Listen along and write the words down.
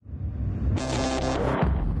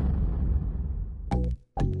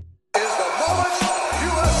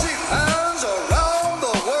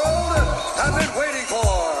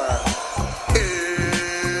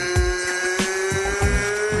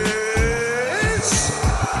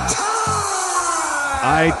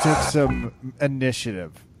I took some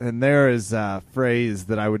initiative, and there is a phrase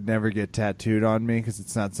that I would never get tattooed on me because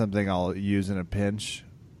it's not something I'll use in a pinch.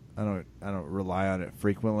 I don't rely on it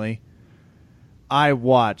frequently. I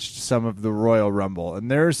watched some of the Royal Rumble,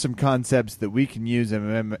 and there are some concepts that we can use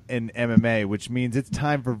in MMA, which means it's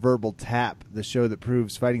time for Verbal Tap, the show that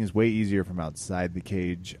proves fighting is way easier from outside the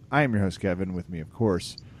cage. I am your host, Kevin. With me, of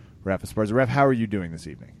course, Raph Esparza. Raph, how are you doing this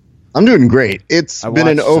evening? I'm doing great. It's been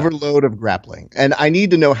an overload of grappling, and I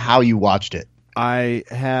need to know how you watched it. I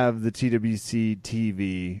have the TWC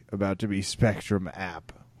TV about to be Spectrum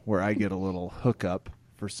app, where I get a little hookup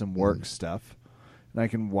for some work stuff, and I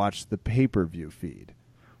can watch the pay-per-view feed.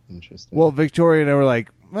 Interesting. Well, Victoria and I were like,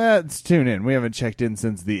 let's tune in. We haven't checked in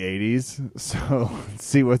since the 80s, so let's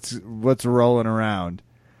see what's rolling around.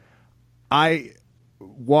 I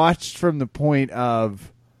watched from the point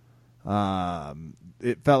of...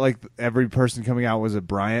 it felt like every person coming out was a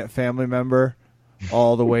Bryant family member,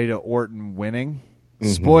 all the way to Orton winning.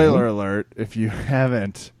 Mm-hmm. Spoiler alert, if you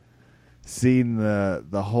haven't seen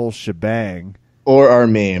the whole shebang. Or our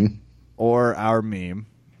meme.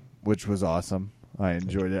 Which was awesome. I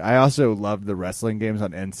enjoyed it. I also loved the wrestling games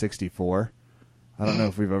on N64. I don't know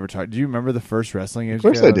if we've ever talked. Do you remember the first wrestling games?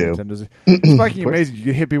 Of course I do. It's fucking amazing. You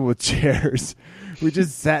could hit people with chairs. We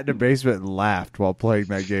just sat in a basement and laughed while playing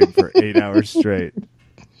that game for 8 hours straight.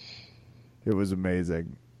 It was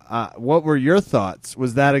amazing. What were your thoughts?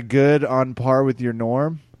 Was that a good on par with your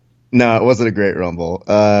norm? No, it wasn't a great Rumble.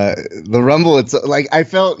 The Rumble, it's like I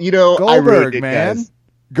felt, Goldberg, I really did, man. guys.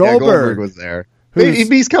 Goldberg. Yeah, Goldberg was there.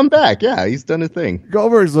 He's come back. Yeah, he's done a thing.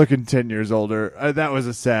 Goldberg's looking 10 years older. That was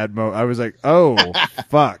a sad moment. I was like, oh,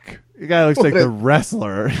 fuck. The guy looks like the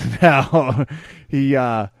wrestler now.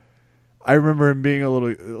 I remember him being a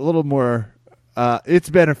little more. It's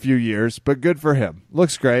been a few years, but good for him.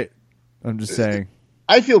 Looks great. I'm just saying.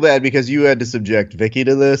 I feel bad because you had to subject Vicky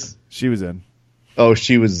to this. She was in. Oh,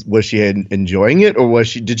 was she enjoying it, or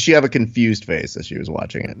did she have a confused face as she was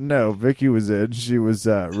watching it? No, Vicky was in. She was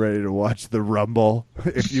ready to watch the Rumble,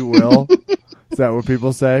 if you will. Is that what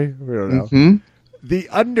people say? We don't know. Mm-hmm. The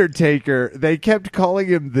Undertaker, they kept calling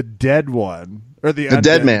him the dead one. Or the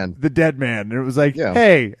dead man. The dead man. And it was like,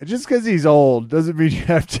 hey, just because he's old doesn't mean you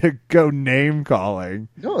have to go name calling.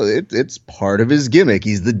 No, it's part of his gimmick.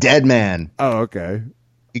 He's the dead man. Oh, okay.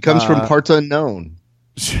 He comes from parts unknown.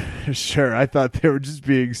 Sure. I thought they were just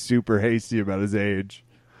being super hasty about his age.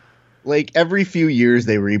 Like every few years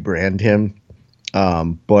they rebrand him.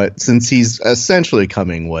 But since he's essentially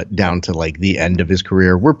coming down to like the end of his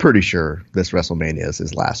career, we're pretty sure this WrestleMania is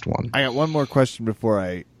his last one. I got one more question before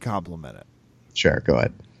I compliment it. Sure, go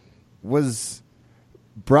ahead. Was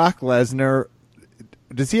Brock Lesnar,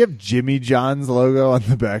 does he have Jimmy John's logo on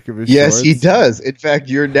the back of his shorts? Yes, he does. In fact,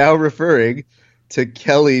 you're now referring to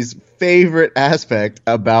Kelly's favorite aspect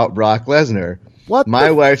about Brock Lesnar.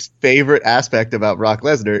 My wife's favorite aspect about Brock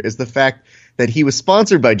Lesnar is the fact that he was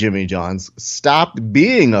sponsored by Jimmy John's, stopped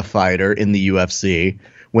being a fighter in the UFC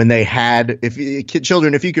when they had,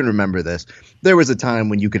 children, if you can remember this, there was a time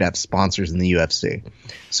when you could have sponsors in the UFC.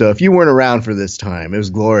 So if you weren't around for this time, it was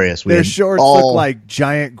glorious. Their shorts look like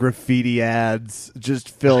giant graffiti ads just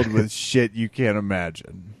filled with shit you can't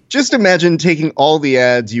imagine. Just imagine taking all the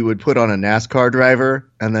ads you would put on a NASCAR driver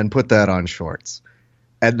and then put that on shorts.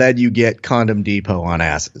 And then you get Condom Depot on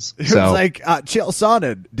asses. It was like, Chael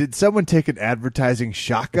Sonnen, did someone take an advertising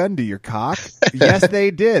shotgun to your cock? Yes,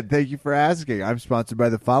 they did. Thank you for asking. I'm sponsored by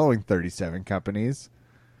the following 37 companies.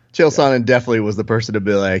 Chael Sonnen definitely was the person to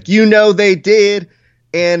be like, they did,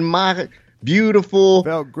 and my beautiful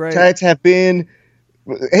tights have been.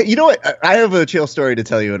 Hey, you know what? I have a Chael story to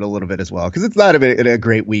tell you in a little bit as well, because it's not a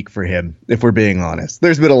great week for him, if we're being honest.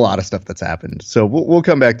 There's been a lot of stuff that's happened. So we'll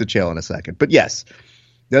come back to Chael in a second. But yes.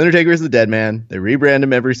 The Undertaker is the dead man. They rebrand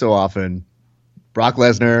him every so often. Brock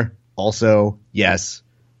Lesnar also, yes,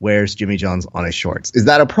 wears Jimmy John's on his shorts. Is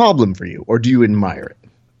that a problem for you, or do you admire it?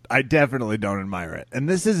 I definitely don't admire it. And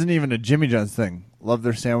this isn't even a Jimmy John's thing. Love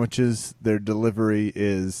their sandwiches. Their delivery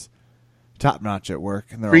is top-notch at work.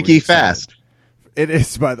 And they're freaky fast. It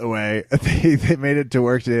is, by the way. They made it to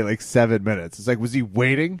work today like 7 minutes. It's like, was he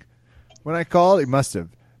waiting when I called? He must have.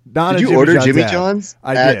 Did you order Jimmy John's?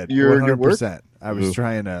 I did. Your 100%. I was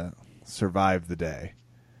trying to survive the day.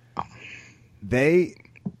 They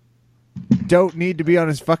don't need to be on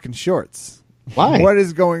his fucking shorts. Why? What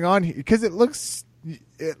is going on here? Because it looks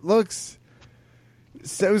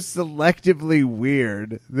so selectively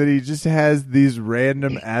weird that he just has these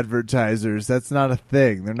random advertisers. That's not a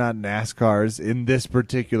thing. They're not NASCARs in this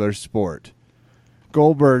particular sport.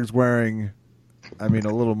 Goldberg's wearing, a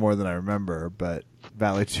little more than I remember, but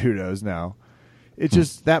Vale Tudos now. It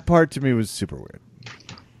just, that part to me was super weird.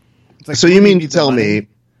 Like, so you mean to tell me?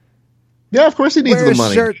 Yeah, of course he needs the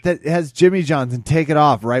money. Wear a shirt that has Jimmy John's and take it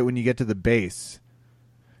off right when you get to the base.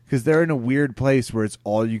 Because they're in a weird place where it's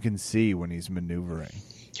all you can see when he's maneuvering.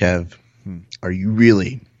 Kev, are you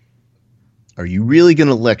really going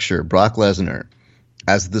to lecture Brock Lesnar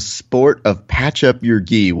as the sport of patch up your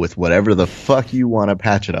gi with whatever the fuck you want to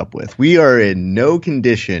patch it up with? We are in no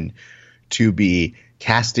condition to be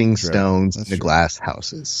casting stones into glass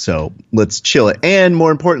houses. So let's chill it. And more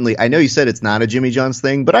importantly, I know you said it's not a Jimmy John's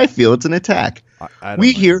thing, but I feel it's an attack.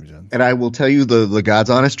 We here, and I will tell you the God's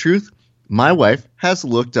honest truth, my wife has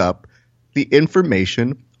looked up the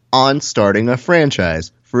information on starting a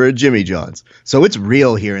franchise for a Jimmy John's. So it's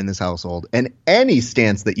real here in this household. And any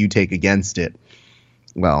stance that you take against it,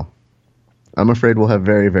 well, I'm afraid we'll have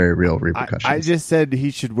very, very real repercussions. I just said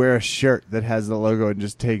he should wear a shirt that has the logo and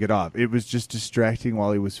just take it off. It was just distracting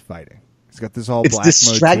while he was fighting. He's got this all black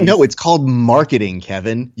motif. No, it's called marketing,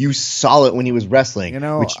 Kevin. You saw it when he was wrestling. You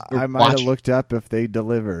know, I might have looked up if they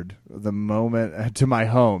delivered the moment to my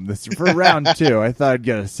home. This for round 2. I thought I'd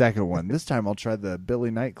get a second one. This time I'll try the Billy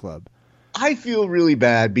nightclub. I feel really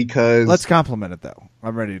bad because... Let's compliment it, though.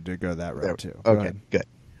 I'm ready to go that route, too. Okay, good.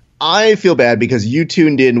 I feel bad because you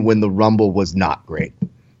tuned in when the Rumble was not great.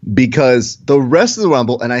 Because the rest of the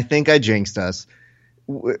Rumble, and I think I jinxed us,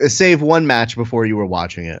 save one match before you were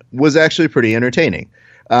watching it, was actually pretty entertaining.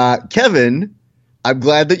 Kevin, I'm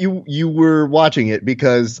glad that you were watching it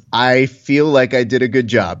because I feel like I did a good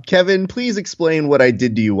job. Kevin, please explain what I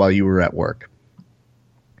did to you while you were at work.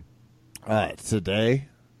 Today,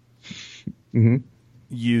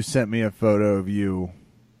 you sent me a photo of you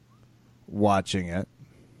watching it.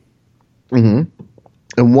 And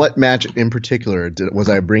what match in particular was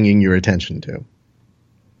I bringing your attention to?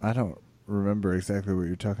 I don't remember exactly what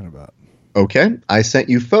you're talking about. Okay. I sent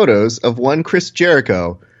you photos of one Chris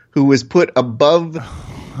Jericho who was put above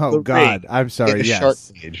God. I'm sorry.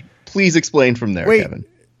 Yes. Please explain from there, Kevin.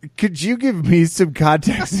 Could you give me some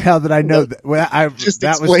context now that I know that? Well, that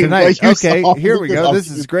was tonight. Okay, here we go. This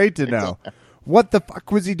is great to know. What the fuck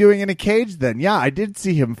was he doing in a cage then? Yeah, I did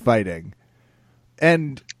see him fighting.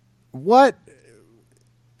 And what?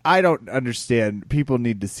 I don't understand. People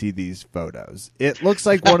need to see these photos. It looks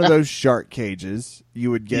like one of those shark cages you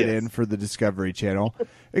would get in for the Discovery Channel,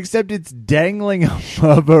 except it's dangling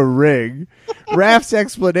above a ring. Raph's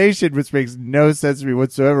explanation, which makes no sense to me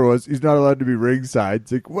whatsoever, was he's not allowed to be ringside.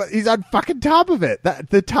 It's like, what? He's on fucking top of it.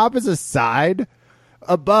 The top is a side.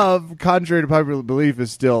 Above, contrary to popular belief,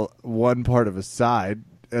 is still one part of a side,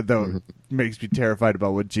 though it makes me terrified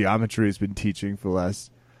about what geometry has been teaching for the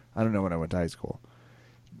last, I don't know when I went to high school.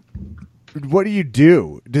 What do you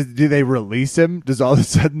do? Do they release him? Does all of a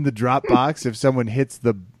sudden the drop box, if someone hits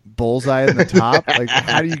the bullseye in the top, like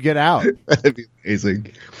how do you get out? That'd be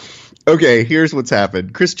amazing. Okay, here's what's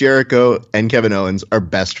happened. Chris Jericho and Kevin Owens are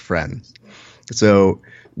best friends. So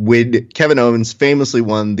when Kevin Owens famously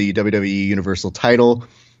won the WWE Universal title,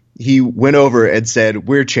 he went over and said,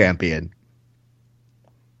 "We're champion."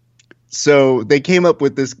 So they came up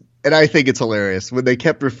with this. And I think it's hilarious when they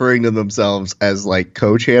kept referring to themselves as like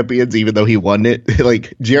co-champions, even though he won it.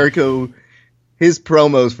 Like Jericho, his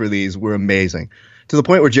promos for these were amazing to the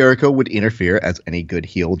point where Jericho would interfere, as any good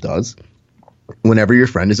heel does, whenever your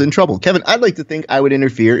friend is in trouble. Kevin, I'd like to think I would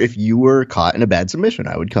interfere if you were caught in a bad submission.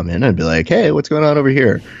 I would come in and be like, "Hey, what's going on over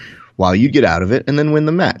here?" while you get out of it and then win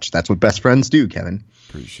the match. That's what best friends do, Kevin.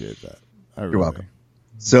 Appreciate that. You're welcome.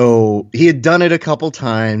 So he had done it a couple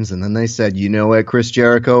times, and then they said, "You know what, Chris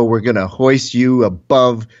Jericho, we're going to hoist you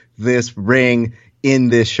above this ring in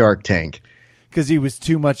this Shark Tank." Because he was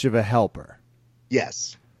too much of a helper.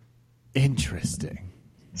 Yes. Interesting.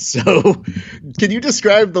 So can you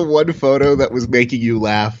describe the one photo that was making you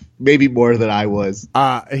laugh, maybe more than I was?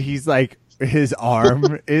 He's like, his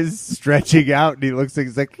arm is stretching out, and he looks like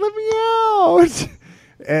he's like, "Let me out."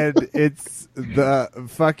 And it's the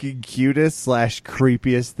fucking cutest /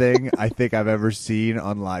 creepiest thing I think I've ever seen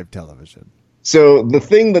on live television. So the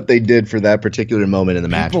thing that they did for that particular moment in the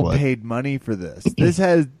match was... People paid money for this.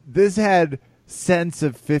 This had sense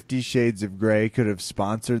of 50 Shades of Grey could have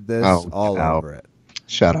sponsored this over it.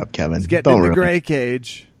 Shut up, Kevin. It's getting in the gray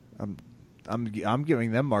cage. I'm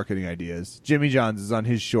giving them marketing ideas. Jimmy John's is on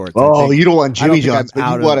his shorts. Oh, you don't want Jimmy John's,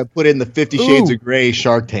 but you want to put in the 50 Shades of Grey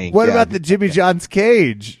Shark Tank. What about the Jimmy John's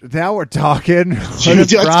cage? Now we're talking. Jimmy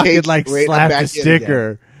John's cage, like slap a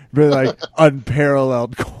sticker, but like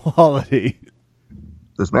unparalleled quality.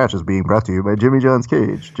 This match is being brought to you by Jimmy John's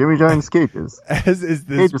Cage. Jimmy John's Cages. As is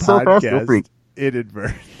this podcast,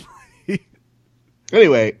 inadvertently.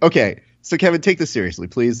 Anyway, okay. So Kevin, take this seriously,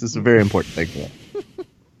 please. This is a very important thing for me.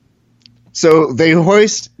 So they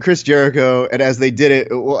hoist Chris Jericho, and as they did it,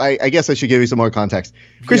 well, I guess I should give you some more context.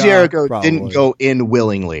 Chris Jericho didn't go in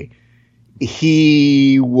willingly.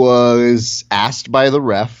 He was asked by the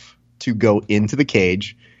ref to go into the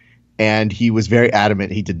cage, and he was very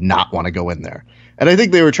adamant he did not want to go in there. And I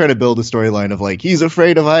think they were trying to build a storyline of like, he's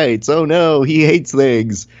afraid of heights. Oh no, he hates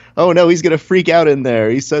things. Oh no, he's going to freak out in there.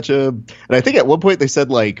 He's such a... And I think at one point they said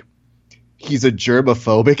like, he's a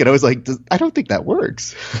germophobic, and I was like, I don't think that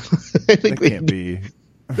works. I think that can't be.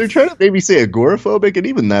 They're trying to maybe say agoraphobic, and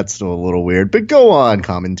even that's still a little weird. But go on,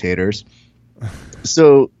 commentators.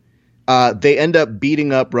 So they end up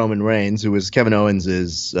beating up Roman Reigns, who was Kevin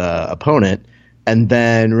Owens' opponent, and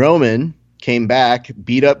then Roman came back,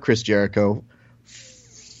 beat up Chris Jericho,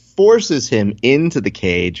 forces him into the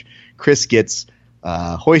cage. Chris gets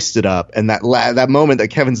hoisted up, and that moment that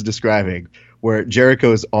Kevin's describing, where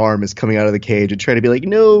Jericho's arm is coming out of the cage and trying to be like,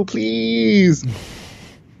 no, please,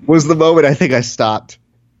 was the moment I think I stopped.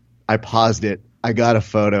 I paused it. I got a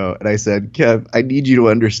photo, and I said, Kev, I need you to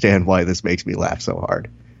understand why this makes me laugh so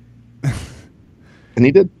hard. And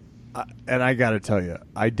he did. And I got to tell you,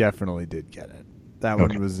 I definitely did get it. That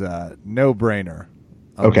one was a no-brainer.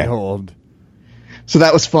 Behold. So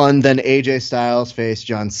that was fun. Then AJ Styles faced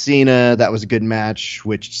John Cena. That was a good match,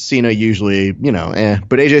 which Cena usually,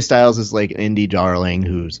 but AJ Styles is like an indie darling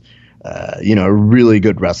who's, a really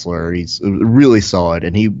good wrestler. He's really solid,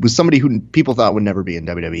 and he was somebody who people thought would never be in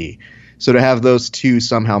WWE. So to have those two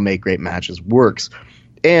somehow make great matches works.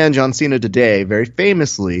 And John Cena today, very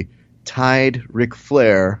famously, tied Ric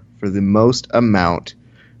Flair for the most amount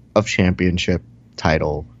of championship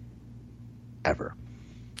title ever.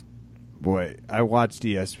 Boy, I watched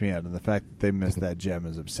ESPN, and the fact that they missed that gem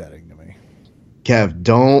is upsetting to me. Kev,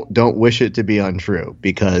 don't wish it to be untrue,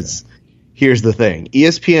 because here's the thing.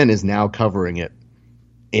 ESPN is now covering it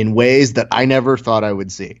in ways that I never thought I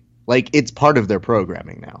would see. Like, it's part of their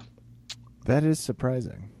programming now. That is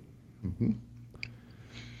surprising. Mm-hmm.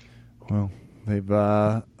 Well,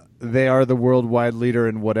 they are the worldwide leader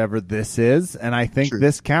in whatever this is, and I think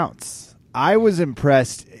this counts. I was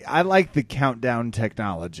impressed. I like the countdown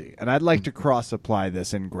technology, and I'd like to cross-apply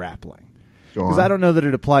this in grappling. Because I don't know that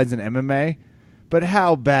it applies in MMA, but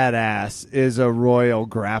how badass is a royal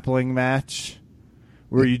grappling match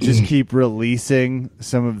where you just keep releasing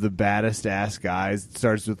some of the baddest-ass guys? It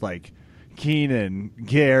starts with, like, Keenan,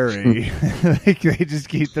 Gary. Like, they just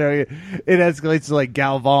keep throwing it. It escalates to, like,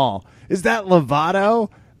 Galvan. Is that Lovato?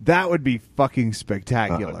 That would be fucking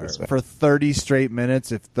spectacular. For 30 straight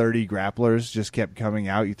minutes, if 30 grapplers just kept coming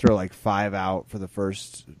out, you throw like 5 out for the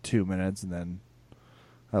first 2 minutes, and then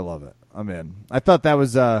I love it. I'm in. I thought that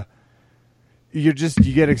was you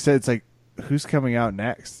get excited. It's like, who's coming out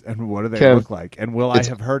next, and what do they look like, and will I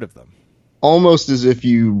have heard of them? Almost as if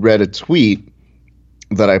you read a tweet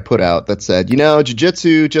that I put out that said,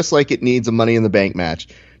 jiu-jitsu, just like it needs a Money in the Bank match,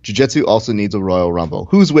 jiu-jitsu also needs a Royal Rumble.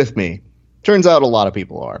 Who's with me? Turns out a lot of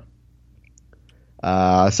people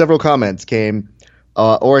are. Several comments came,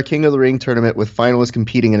 or a King of the Ring tournament with finalists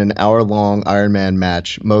competing in an hour-long Iron Man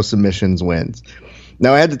match. Most submissions wins.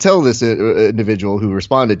 Now, I had to tell this individual who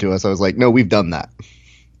responded to us, I was like, no, we've done that.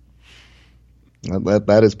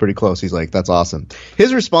 That is pretty close. He's like, that's awesome.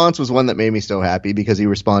 His response was one that made me so happy, because he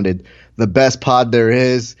responded, the best pod there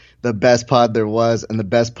is, the best pod there was, and the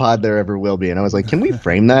best pod there ever will be. And I was like, can we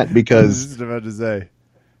frame that? Because I was just about to say.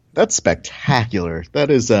 That's spectacular.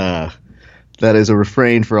 That is a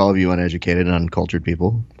refrain for all of you uneducated and uncultured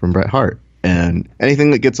people from Bret Hart. And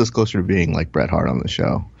anything that gets us closer to being like Bret Hart on the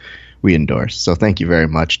show, we endorse. So thank you very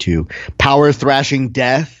much to Power Thrashing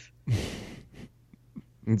Death.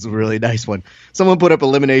 It's a really nice one. Someone put up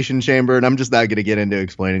Elimination Chamber, and I'm just not going to get into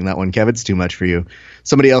explaining that one, Kev. It's too much for you.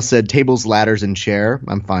 Somebody else said tables, ladders, and chair.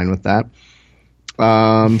 I'm fine with that.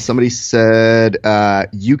 Somebody said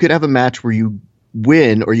you could have a match where you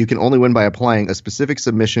win, or you can only win by applying a specific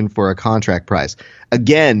submission for a contract price.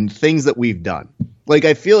 Again, things that we've done. Like,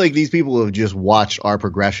 I feel like these people have just watched our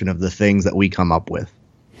progression of the things that we come up with.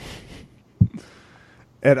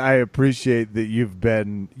 And I appreciate that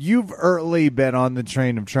you've early been on the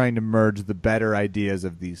train of trying to merge the better ideas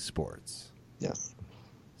of these sports. Yes.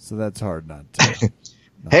 So that's hard not to.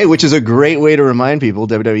 Hey, which is a great way to remind people,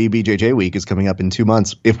 WWE BJJ Week is coming up in 2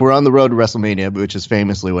 months. If we're on the road to WrestleMania, which is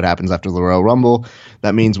famously what happens after the Royal Rumble,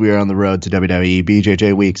 that means we are on the road to WWE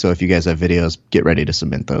BJJ Week. So if you guys have videos, get ready to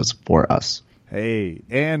submit those for us. Hey,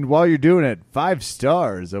 and while you're doing it, 5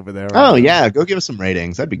 stars over there. Oh, yeah. Go give us some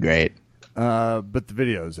ratings. That'd be great. But the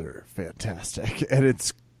videos are fantastic. And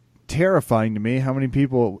it's terrifying to me how many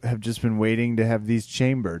people have just been waiting to have these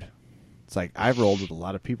chambered. It's like, I've rolled with a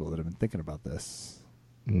lot of people that have been thinking about this.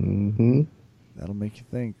 Mm-hmm. That'll make you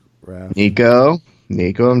think. Nico,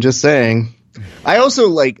 I'm just saying. I also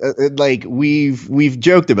like we've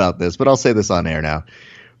joked about this, but I'll say this on air now.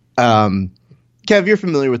 Kev, you're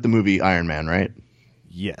familiar with the movie Iron Man, right?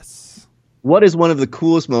 Yes. What is one of the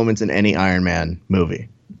coolest moments in any Iron Man movie?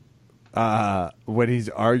 When he's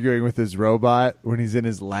arguing with his robot, when he's in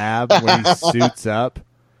his lab, when he suits up.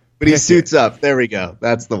 When he suits up, there we go.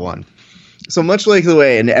 That's the one. So much like the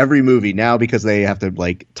way in every movie now, because they have to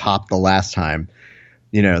like top the last time.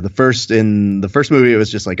 You know, the first movie, it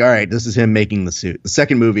was just like, all right, this is him making the suit. The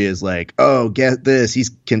second movie is like, oh, get this. He's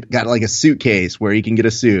got like a suitcase where he can get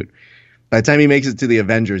a suit. By the time he makes it to the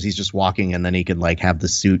Avengers, he's just walking, and then he can like have the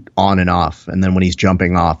suit on and off. And then when he's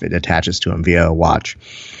jumping off, it attaches to him via a watch.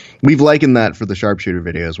 We've likened that for the sharpshooter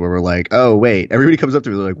videos where we're like, oh, wait, everybody comes up to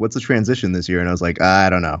me like, what's the transition this year? And I was like, I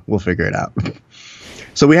don't know. We'll figure it out.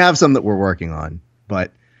 So we have some that we're working on,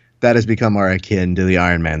 but that has become our akin to the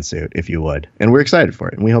Iron Man suit, if you would. And we're excited for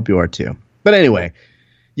it, and we hope you are too. But anyway,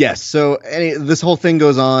 yes, so this whole thing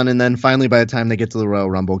goes on, and then finally by the time they get to the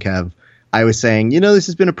Royal Rumble, Kev, I was saying, this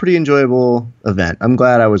has been a pretty enjoyable event. I'm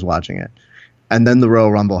glad I was watching it. And then the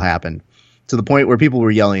Royal Rumble happened to the point where people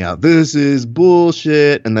were yelling out, this is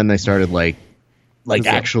bullshit, and then they started like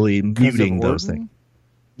actually muting those things.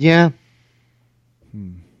 Yeah.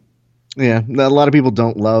 Yeah, a lot of people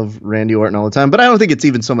don't love Randy Orton all the time, but I don't think it's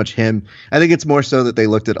even so much him. I think it's more so that they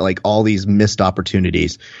looked at like all these missed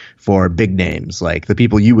opportunities for big names, like the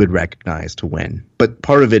people you would recognize to win. But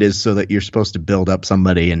part of it is so that you're supposed to build up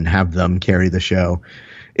somebody and have them carry the show.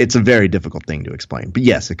 It's a very difficult thing to explain. But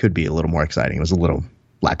yes, it could be a little more exciting. It was a little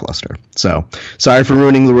lackluster. So sorry for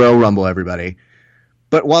ruining the Royal Rumble, everybody.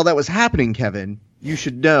 But while that was happening, Kevin, you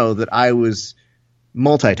should know that I was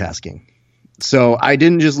multitasking. So I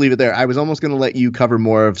didn't just leave it there. I was almost going to let you cover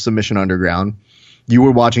more of Submission Underground. You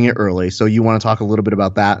were watching it early, so you want to talk a little bit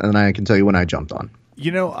about that, and I can tell you when I jumped on.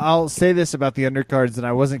 I'll say this about the undercards, and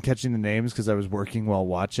I wasn't catching the names because I was working while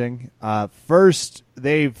watching. First,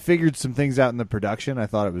 they figured some things out in the production. I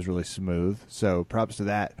thought it was really smooth, so props to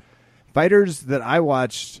that. Fighters that I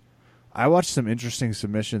watched some interesting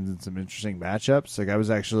submissions and some interesting matchups. Like I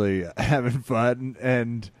was actually having fun,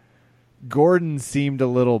 and Gordon seemed a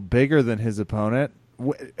little bigger than his opponent.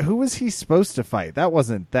 Who was he supposed to fight? That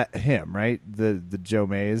wasn't him, right? The Joe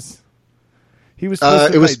Mays. He was.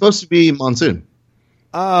 It was supposed to be Monsoon.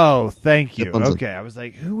 Oh, thank you. Okay, I was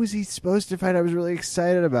like, who was he supposed to fight? I was really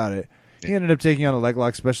excited about it. He ended up taking on a leg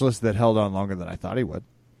lock specialist that held on longer than I thought he would.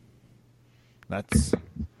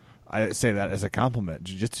 I say that as a compliment.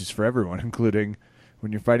 Jiu-jitsu's for everyone, including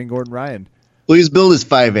when you're fighting Gordon Ryan. Well, his build is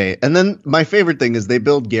 5'8", and then my favorite thing is they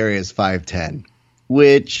build Gary as 5'10",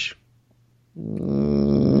 which.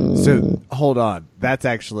 So hold on, that's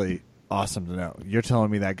actually awesome to know. You're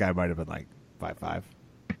telling me that guy might have been like 5'5".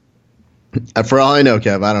 For all I know,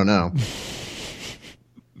 Kev, I don't know.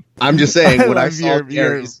 I'm just saying what I saw.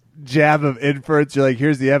 Your jab of inference. You're like,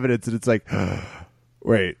 here's the evidence, and it's like,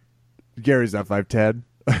 wait, Gary's not 5'10".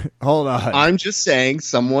 Hold on. I'm just saying,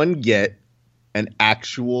 someone get an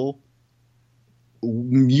actual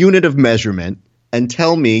unit of measurement and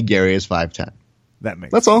tell me Gary is 5'10". That's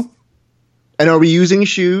sense. All. And are we using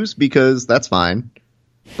shoes? Because that's fine.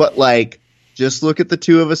 But like, just look at the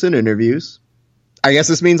two of us in interviews. I guess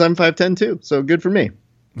this means I'm 5'10" too. So good for me.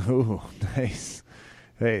 Oh, nice.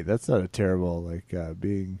 Hey, that's not a terrible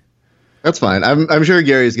being. That's fine. I'm sure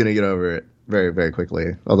Gary's going to get over it very, very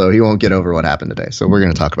quickly. Although he won't get over what happened today. So we're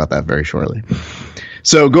going to talk about that very shortly.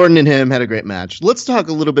 So Gordon and him had a great match. Let's talk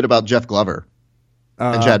a little bit about Jeff Glover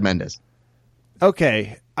and Chad Mendes.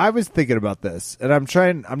 Okay, I was thinking about this, and I'm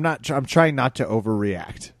trying not to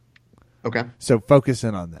overreact. Okay. So focus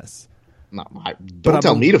in on this. Don't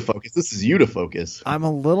tell me to focus. This is you to focus. I'm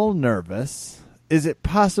a little nervous. Is it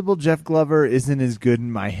possible Jeff Glover isn't as good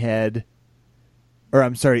in my head? Or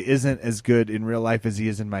I'm sorry, isn't as good in real life as he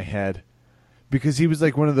is in my head? Because he was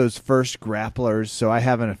like one of those first grapplers, so I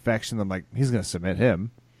have an affection. I'm like, he's going to submit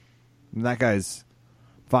him. And that guy's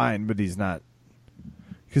fine, but he's not.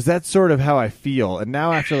 Because that's sort of how I feel. And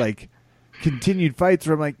now after like continued fights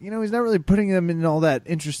where I'm like, he's not really putting them in all that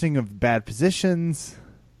interesting of bad positions.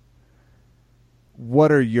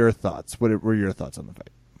 What are your thoughts? What were your thoughts on the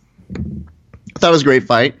fight? I thought it was a great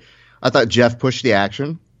fight. I thought Jeff pushed the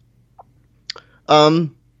action. I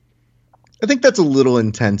think that's a little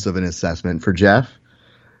intense of an assessment for Jeff.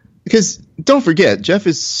 Because don't forget, Jeff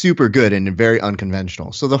is super good and very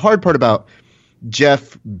unconventional. So the hard part about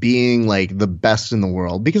Jeff being like the best in the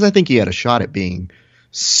world, because I think he had a shot at being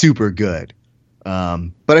super good.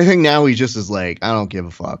 But I think now he just is like, I don't give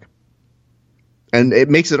a fuck. And it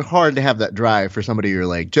makes it hard to have that drive for somebody you're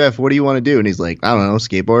like, Jeff, what do you want to do? And he's like, I don't know,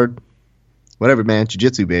 skateboard. whatever, man,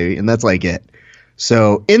 jiu-jitsu, baby. And that's like it.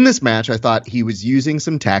 So in this match, I thought he was using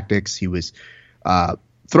some tactics. He was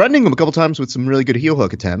threatening him a couple times with some really good heel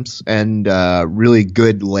hook attempts and really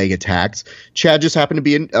good leg attacks. Chad just happened to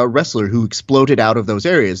be a wrestler who exploded out of those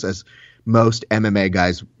areas, as most MMA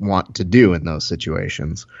guys want to do in those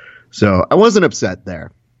situations. So I wasn't upset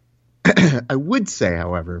there. I would say,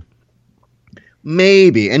 however,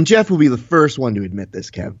 maybe, and Jeff will be the first one to admit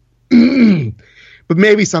this, Kev, but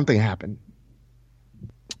maybe something happened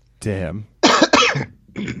to him.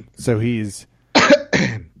 So he's,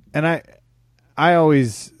 and I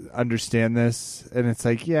always understand this, and it's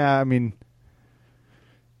like, yeah, I mean,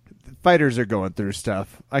 fighters are going through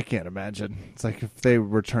stuff. I can't imagine. It's like if they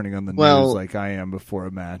were turning on the news like I am before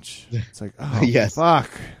a match. It's like, oh, yes.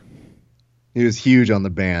 Fuck. He was huge on the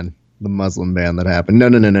ban, the Muslim ban that happened.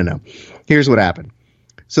 No. Here's what happened.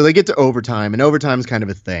 So they get to overtime, and overtime's kind of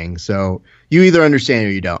a thing. So you either understand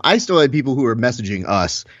or you don't. I still had people who were messaging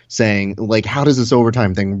us saying, like, how does this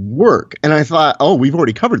overtime thing work? And I thought, oh, we've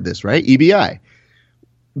already covered this, right? EBI.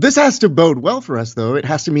 This has to bode well for us, though. It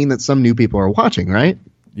has to mean that some new people are watching, right?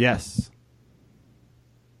 Yes.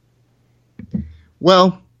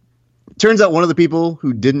 Well, turns out one of the people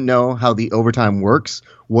who didn't know how the overtime works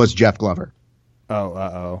was Jeff Glover.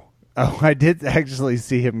 Oh, I did actually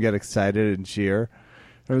see him get excited and cheer.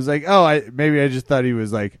 I was like, maybe I just thought he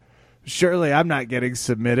was like, surely I'm not getting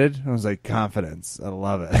submitted. I was like, confidence. I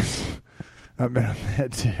love it. I'm in on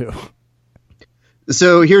that too.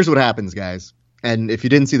 So here's what happens, guys. And if you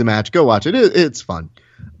didn't see the match, go watch it. It's fun.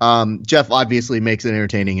 Jeff obviously makes it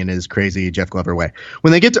entertaining in his crazy Jeff Glover way.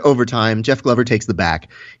 When they get to overtime, Jeff Glover takes the back.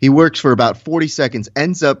 He works for about 40 seconds,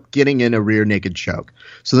 ends up getting in a rear naked choke.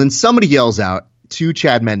 So then somebody yells out to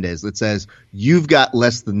Chad Mendes that says, you've got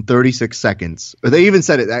less than 36 seconds. Or they even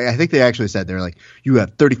said it. I think they actually said, they're like, you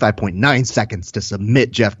have 35.9 seconds to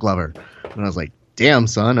submit Jeff Glover. And I was like, damn,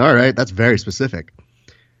 son. All right. That's very specific.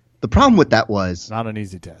 The problem with that was not an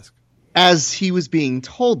easy task. As he was being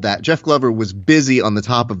told that, Jeff Glover was busy on the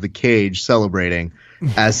top of the cage celebrating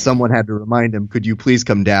as someone had to remind him, could you please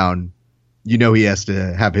come down? You know, he has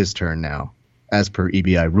to have his turn now as per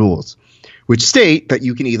EBI rules, which state that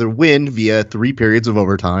you can either win via 3 periods of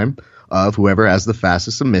overtime of whoever has the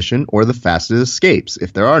fastest submission or the fastest escapes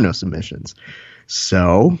if there are no submissions.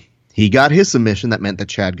 So he got his submission. That meant that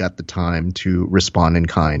Chad got the time to respond in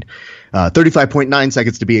kind. 35.9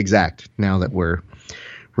 seconds to be exact, now that we're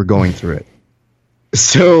going through it.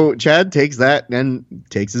 So Chad takes that and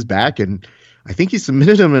takes his back, and I think he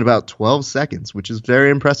submitted him in about 12 seconds, which is very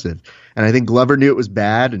impressive. And I think Glover knew it was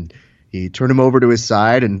bad, and he turned him over to his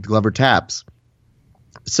side, and Glover taps.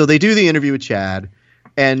 So they do the interview with Chad,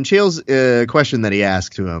 and Chael's question that he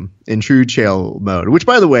asked to him in true Chael mode, which,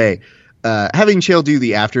 by the way, having Chael do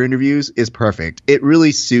the after interviews is perfect. It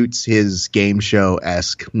really suits his game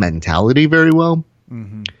show-esque mentality very well.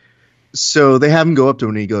 Mm-hmm. So they have him go up to him,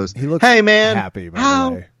 and he goes, he looks hey, man. Happy, by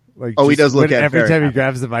the way. Like, he does look happy. Every time he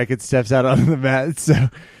grabs the mic, it steps out onto the mat. So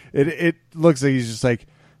it looks like he's just like,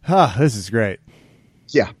 this is great.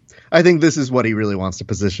 Yeah. I think this is what he really wants to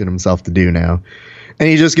position himself to do now. And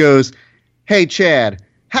he just goes, hey, Chad,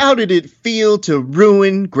 how did it feel to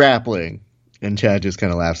ruin grappling? And Chad just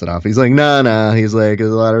kind of laughs it off. He's like, nah. He's like,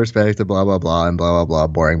 there's a lot of respect to blah, blah, blah, and blah, blah,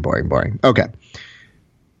 blah. Boring. Okay.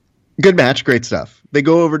 Good match. Great stuff. They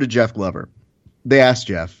go over to Jeff Glover. They ask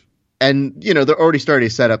Jeff. And, you know, they're already starting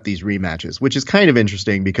to set up these rematches, which is kind of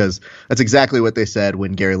interesting because that's exactly what they said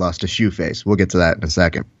when Gary lost to Shoeface. We'll get to that in a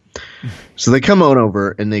second. So they come on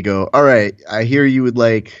over and they go, all right, I hear you would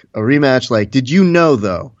like a rematch. Like, did you know,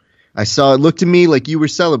 though? I saw it look to me like you were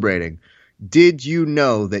celebrating. Did you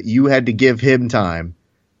know that you had to give him time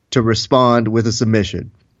to respond with a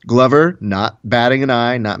submission? Glover, not batting an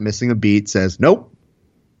eye, not missing a beat, says, nope.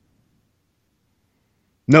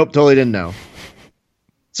 Nope, totally didn't know.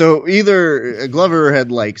 So either Glover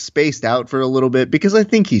had like spaced out for a little bit, because I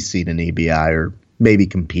think he's seen an EBI or maybe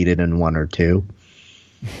competed in one or two.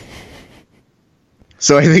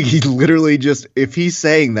 So I think he literally just, if he's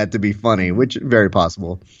saying that to be funny, which very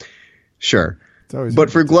possible, sure. But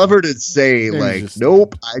for Glover to say like,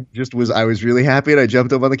 nope, I was really happy and I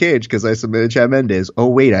jumped up on the cage because I submitted Chad Mendes. Oh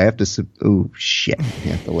wait, I have to. Oh shit, I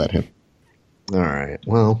have to let him. All right.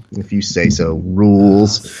 Well, if you say so.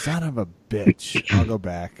 Rules. Son of a bitch. I'll go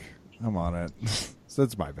back. I'm on it. So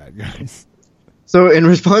that's my bad, guys. So in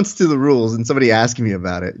response to the rules and somebody asking me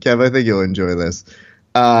about it, Kev, I think you'll enjoy this.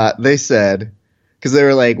 They said, because they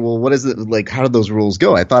were like, well, what is it? Like, how did those rules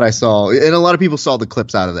go? I thought I saw, and a lot of people saw the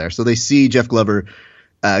clips out of there. So they see Jeff Glover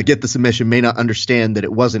get the submission, may not understand that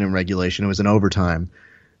it wasn't in regulation. It was in overtime.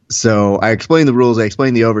 So I explained the rules. I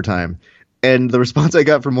explained the overtime. And the response I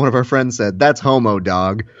got from one of our friends said, "That's homo,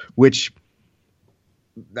 dog," which,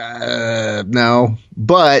 no,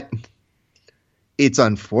 but it's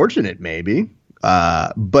unfortunate maybe.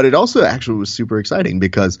 But it also actually was super exciting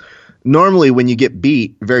because normally when you get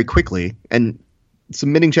beat very quickly, and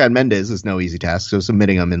submitting Chad Mendes is no easy task, so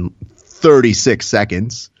submitting him in 36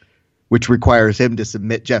 seconds, which requires him to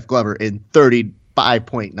submit Jeff Glover in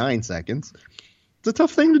 35.9 seconds, it's a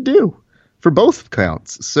tough thing to do for both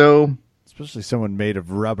counts. So, especially someone made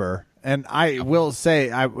of rubber. And I will say,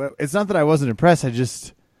 it's not that I wasn't impressed.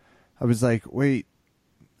 I was like, wait,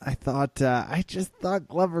 I just thought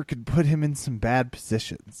Glover could put him in some bad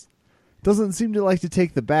positions. Doesn't seem to like to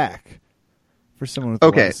take the back for someone with a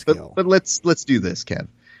lot of skill. But let's do this, Kev.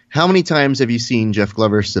 How many times have you seen Jeff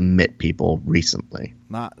Glover submit people recently?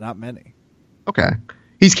 Not many. Okay.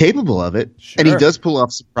 He's capable of it, sure. And he does pull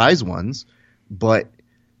off surprise ones, but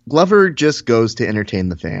Glover just goes to entertain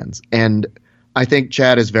the fans. And I think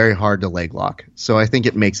Chad is very hard to leg lock, so I think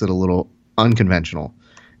it makes it a little unconventional.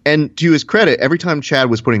 And to his credit, every time Chad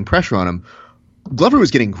was putting pressure on him, Glover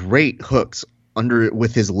was getting great hooks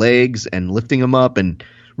with his legs and lifting him up and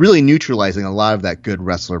really neutralizing a lot of that good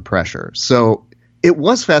wrestler pressure. So it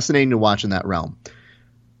was fascinating to watch in that realm.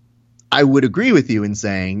 I would agree with you in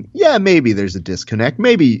saying, yeah, maybe there's a disconnect.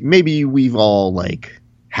 Maybe we've all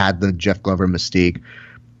had the Jeff Glover mystique,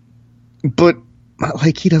 but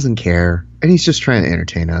he doesn't care, and he's just trying to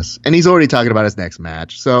entertain us. And he's already talking about his next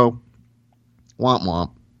match, so womp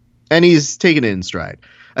womp. And he's taking it in stride.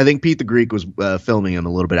 I think Pete the Greek was filming him a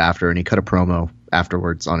little bit after, and he cut a promo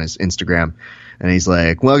afterwards on his Instagram. And he's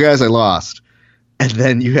like, well, guys, I lost. And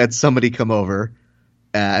then you had somebody come over.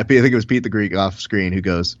 I think it was Pete the Greek off screen who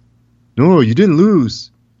goes, no, you didn't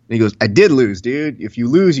lose. And he goes, I did lose, dude. If you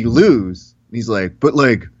lose, you lose. And he's like, but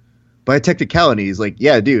by technicality, he's like,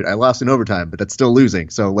 yeah, dude, I lost in overtime, but that's still losing.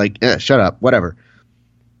 So shut up, whatever.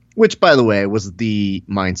 Which, by the way, was the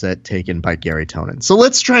mindset taken by Gary Tonin. So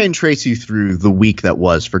let's try and trace you through the week that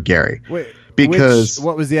was for Gary. Wait, because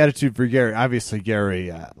what was the attitude for Gary? Obviously,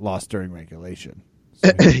 Gary lost during regulation.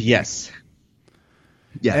 So yes.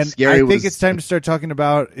 And Gary think it's time to start talking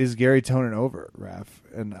about, is Gary Tonin over, Raph?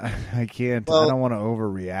 And I can't. I don't want to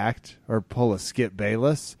overreact or pull a Skip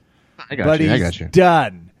Bayless. I got you. He's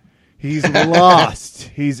done. He's lost.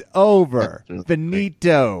 He's over.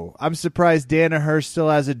 Finito. I'm surprised Danaher still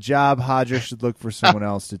has a job. Hodger should look for someone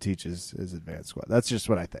else to teach his advanced squad. That's just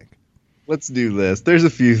what I think. Let's do this. There's a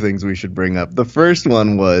few things we should bring up. The first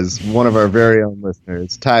one was one of our very own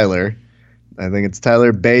listeners, Tyler. I think it's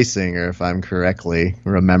Tyler Basinger, if I'm correctly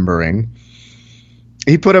remembering.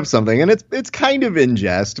 He put up something, and it's kind of in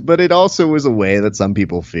jest, but it also was a way that some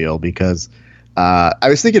people feel because I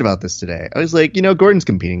was thinking about this today. I was like, Gordon's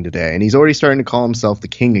competing today, and he's already starting to call himself the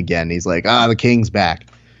king again. He's like, the king's back.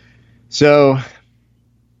 So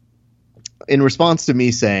in response to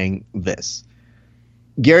me saying this,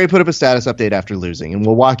 Gary put up a status update after losing, and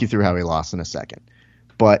we'll walk you through how he lost in a second.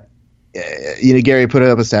 But Gary put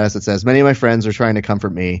up a status that says, many of my friends are trying to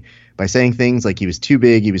comfort me by saying things like he was too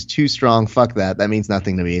big, he was too strong, fuck that. That means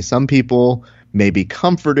nothing to me. Some people may be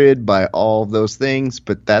comforted by all of those things,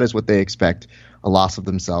 but that is what they expect, a loss of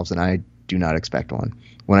themselves, and I do not expect one.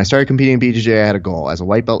 When I started competing in BJJ, I had a goal. As a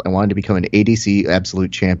white belt, I wanted to become an ADC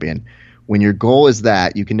absolute champion. When your goal is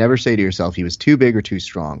that, you can never say to yourself he was too big or too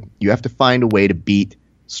strong. You have to find a way to beat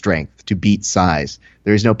strength, to beat size.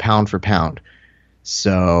 There is no pound for pound.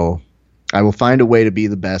 So I will find a way to be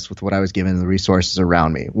the best with what I was given and the resources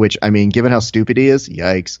around me, which, given how stupid he is,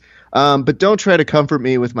 yikes. But don't try to comfort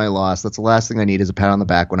me with my loss. That's the last thing I need is a pat on the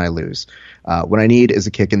back when I lose. What I need is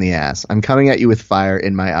a kick in the ass. I'm coming at you with fire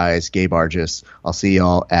in my eyes, Gabe Argis. I'll see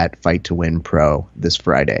y'all at Fight to Win Pro this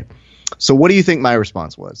Friday. So what do you think my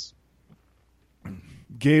response was?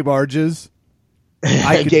 Gabe Argis.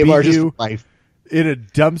 I could Gabe beat Argis you life. in a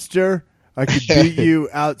dumpster. I could beat you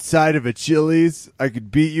outside of a Chili's. I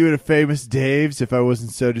could beat you at a Famous Dave's if I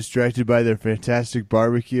wasn't so distracted by their fantastic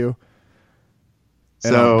barbecue.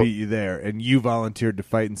 And I'll beat you there. And you volunteered to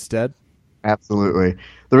fight instead? Absolutely.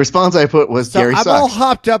 The response I put was, Gary sucks. I'm all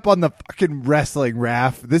hopped up on the fucking wrestling,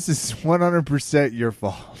 Raph. This is 100% your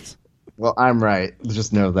fault. Well, I'm right.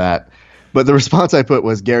 Just know that. But the response I put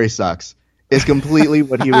was, Gary sucks. It's completely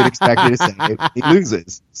what he would expect me to say if he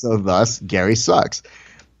loses. So thus, Gary sucks.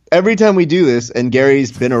 Every time we do this, and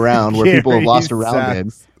Gary's been around where people have lost around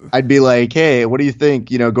him, I'd be like, hey, what do you think?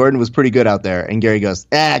 Gordon was pretty good out there. And Gary goes,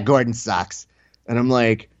 Gordon sucks. And I'm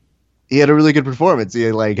like, he had a really good performance. He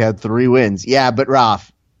had 3 wins. Yeah, but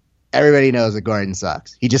Ralph, everybody knows that Gordon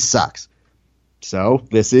sucks. He just sucks. So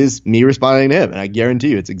this is me responding to him, and I guarantee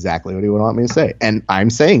you it's exactly what he would want me to say. And I'm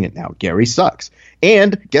saying it now. Gary sucks.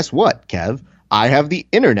 And guess what, Kev? I have the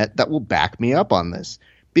internet that will back me up on this.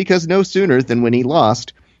 Because no sooner than when he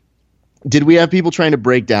lost did we have people trying to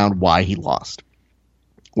break down why he lost.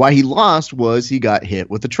 Why he lost was he got hit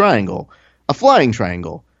with a triangle, a flying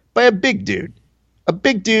triangle, by a big dude. A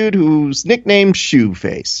big dude who's nicknamed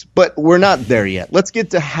Shoeface. But we're not there yet. Let's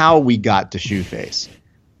get to how we got to Shoeface.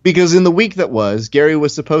 Because in the week that was, Gary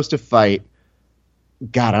was supposed to fight.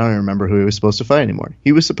 God, I don't remember who he was supposed to fight anymore.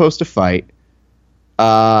 He was supposed to fight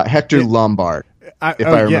Hector Lombard. I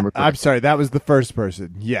remember. Yeah, I'm sorry, that was the first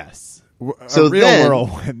person. Yes. So real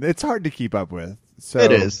whirlwind. It's hard to keep up with. So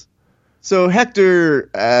it is. So Hector,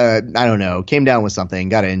 I don't know, came down with something,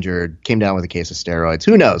 got injured, came down with a case of steroids.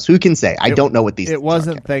 Who knows? Who can say? I don't know what these. It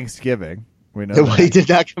wasn't Thanksgiving. We know he did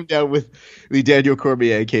not come down with the Daniel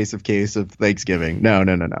Cormier case of Thanksgiving. No.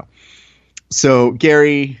 So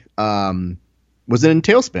Gary was in a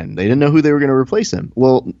tailspin. They didn't know who they were going to replace him.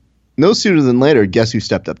 Well, no sooner than later, guess who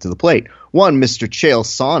stepped up to the plate? One, Mr. Chael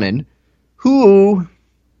Sonnen, who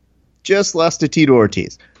just lost to Tito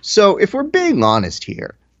Ortiz. So if we're being honest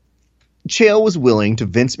here, Chael was willing to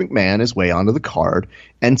Vince McMahon his way onto the card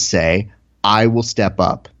and say, I will step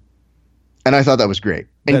up. And I thought that was great.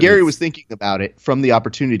 And Gary was thinking about it from the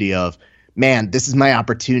opportunity of, man, this is my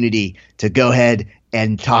opportunity to go ahead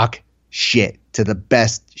and talk shit to the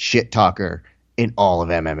best shit talker in all of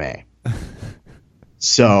MMA.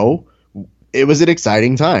 So it was an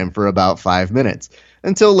exciting time for about 5 minutes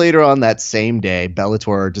until later on that same day,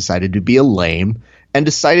 Bellator decided to be a lame and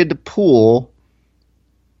decided to pull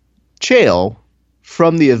Chael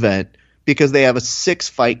from the event because they have a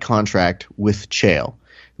 6-fight contract with Chael,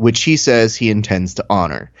 which he says he intends to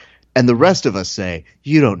honor. And the rest of us say,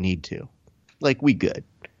 you don't need to. Like, we good.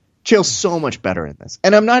 Chael's so much better in this.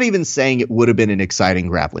 And I'm not even saying it would have been an exciting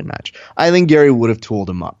grappling match. I think Gary would have tooled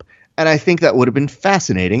him up. And I think that would have been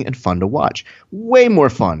fascinating and fun to watch. Way more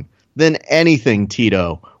fun than anything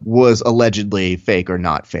Tito was allegedly fake or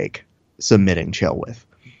not fake submitting Chael with.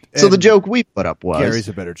 So the joke we put up was... Gary's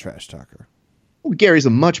a better trash talker. Well, Gary's a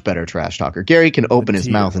much better trash talker. Gary can open his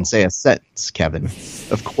mouth and say a sentence, Kevin.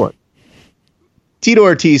 Of course. Tito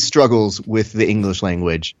Ortiz struggles with the English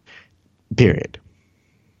language, period.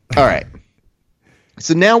 All right.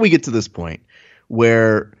 So now we get to this point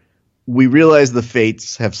where we realize the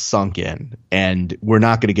fates have sunk in and we're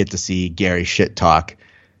not going to get to see Gary shit talk,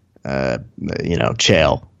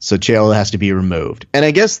 Chael. So Chael has to be removed. And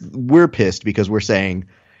I guess we're pissed because we're saying,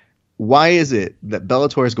 why is it that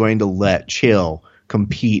Bellator is going to let Chael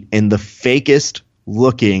compete in the fakest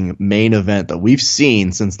looking main event that we've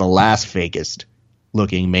seen since the last fakest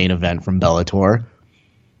looking main event from Bellator,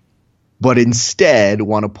 but instead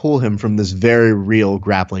want to pull him from this very real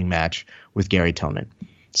grappling match with Gary Tonin?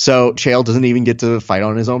 So Chael doesn't even get to fight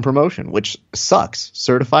on his own promotion, which sucks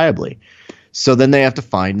certifiably. So then they have to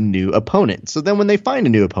find a new opponent. So then when they find a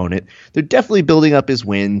new opponent, they're definitely building up his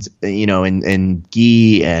wins, in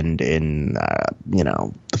gi and in,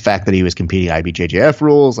 the fact that he was competing IBJJF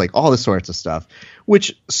rules, like all this sorts of stuff,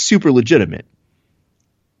 which super legitimate.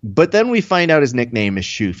 But then we find out his nickname is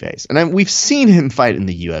Shoeface. And we've seen him fight in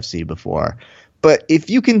the UFC before. But if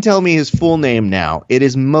you can tell me his full name now, it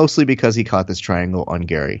is mostly because he caught this triangle on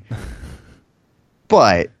Gary.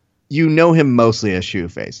 But you know him mostly as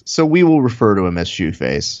Shoeface. So we will refer to him as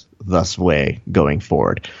Shoeface thus way going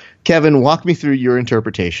forward. Kevin, walk me through your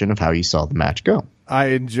interpretation of how you saw the match go. I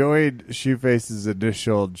enjoyed Shoeface's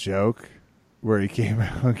initial joke where he came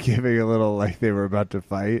out giving a little like they were about to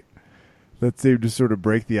fight. That seemed to sort of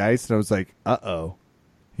break the ice, and I was like, uh-oh,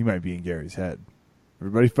 he might be in Gary's head.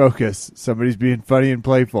 Everybody focus. Somebody's being funny and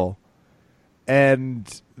playful.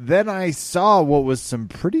 And then I saw what was some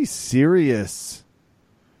pretty serious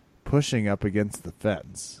pushing up against the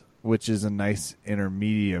fence, which is a nice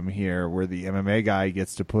intermedium here where the MMA guy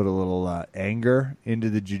gets to put a little anger into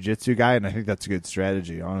the jiu-jitsu guy, and I think that's a good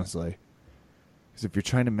strategy, honestly. Because if you're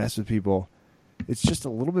trying to mess with people, it's just a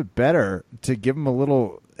little bit better to give them a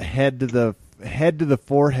little head to the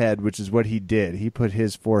forehead, which is what he did. He put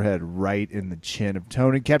his forehead right in the chin of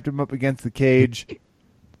Tonin, kept him up against the cage,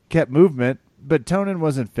 kept movement, but Tonin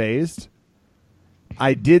wasn't phased.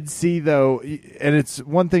 I did see, though, and it's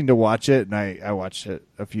one thing to watch it, and I watched it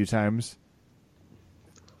a few times.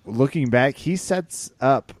 Looking back, he sets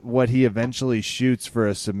up what he eventually shoots for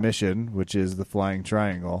a submission, which is the flying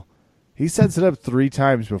triangle. He sets it up 3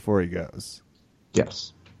 times before he goes.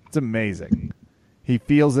 Yes. It's amazing. He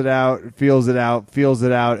feels it out,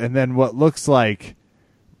 and then what looks like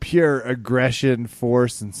pure aggression,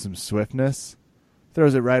 force, and some swiftness,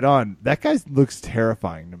 throws it right on. That guy looks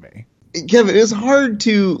terrifying to me. Kevin, it's hard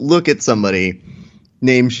to look at somebody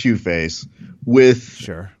named Shoeface with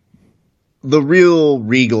the real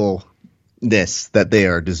regalness that they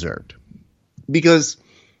are deserved. Because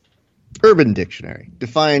Urban Dictionary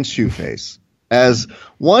defines Shoeface as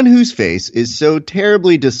one whose face is so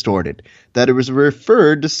terribly distorted that it was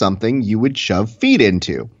referred to something you would shove feet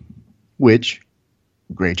into. Which,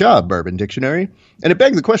 great job, Urban Dictionary. And it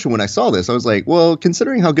begged the question when I saw this. I was like, well,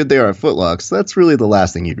 considering how good they are at footlocks, that's really the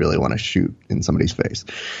last thing you'd really want to shoot in somebody's face.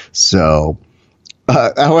 So,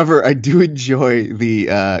 however, I do enjoy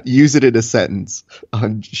the use it in a sentence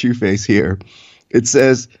on Shoeface here. It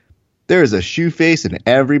says, there is a Shoeface in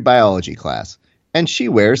every biology class, and she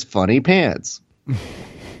wears funny pants.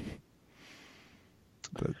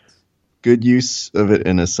 Good use of it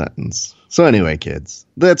in a sentence. So anyway, kids,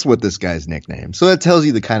 that's what this guy's nickname. So that tells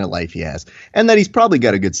you the kind of life he has. And that he's probably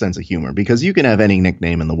got a good sense of humor, because you can have any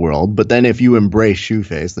nickname in the world, but then if you embrace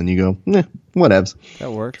Shoeface, then you go, whatevs.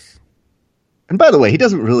 That works. And by the way, he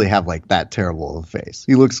doesn't really have like that terrible of a face.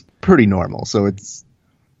 He looks pretty normal, so it's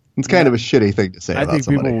kind of a shitty thing to say about somebody. I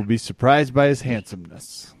think people will be surprised by his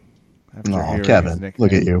handsomeness. Oh, Kevin,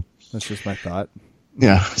 look at you. That's just my thought.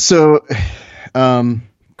 Yeah, so...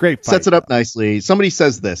 Great fight, sets it up nicely. Somebody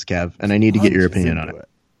says this, Kev, and I need to get your opinion on it.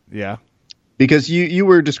 Yeah. Because you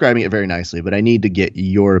were describing it very nicely, but I need to get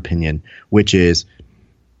your opinion, which is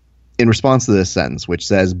in response to this sentence, which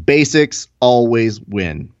says, basics always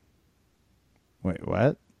win. Wait,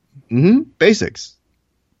 what? Basics.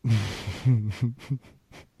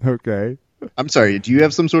 Okay. I'm sorry, do you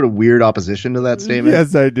have some sort of weird opposition to that statement?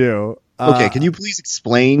 Yes, I do. Okay, can you please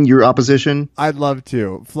explain your opposition? I'd love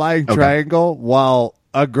to. Flying triangle, while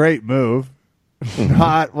a great move,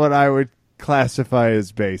 not what I would classify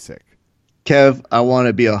as basic. Kev, I want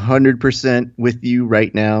to be 100% with you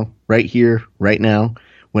right now, right here, right now,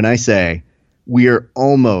 when I say we are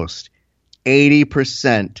almost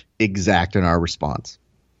 80% exact in our response.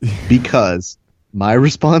 Because my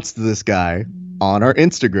response to this guy on our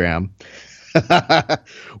Instagram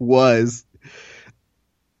was,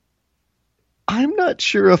 I'm not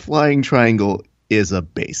sure a flying triangle is a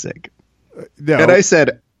basic. No. And I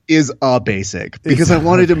said, is a basic, because I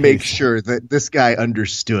wanted to make sure that this guy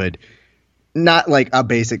understood not like a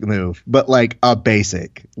basic move, but like a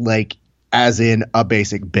basic, like as in a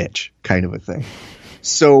basic bitch kind of a thing.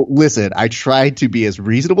 So listen, I tried to be as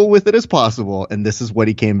reasonable with it as possible, and this is what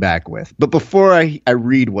he came back with. But before I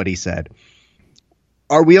read what he said,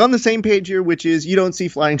 are we on the same page here, which is you don't see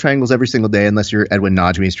flying triangles every single day unless you're Edwin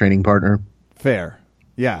Najmi's training partner? Fair.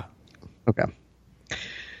 Yeah. Okay.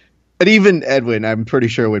 And even Edwin, I'm pretty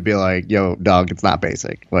sure, would be like, yo, dog, it's not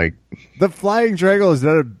basic. Like, the flying triangle is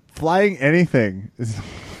not a flying anything.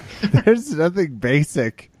 There's nothing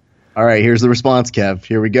basic. All right, here's the response, Kev.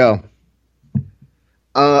 Here we go.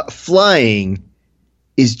 Flying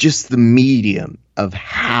is just the medium of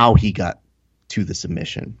how he got to the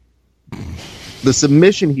submission. The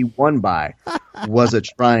submission he won by was a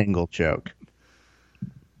triangle choke.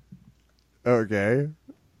 Okay.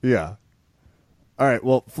 Yeah. All right.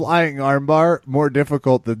 Well, flying armbar, more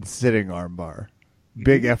difficult than sitting armbar.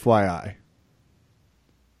 Big FYI.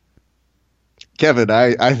 Kevin,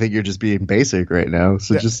 I think you're just being basic right now,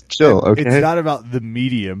 so just chill, okay? It's not about the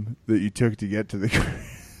medium that you took to get to the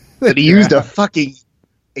That he used a fucking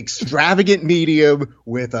extravagant medium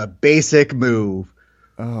with a basic move.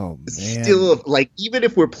 Oh, man. Still, like, even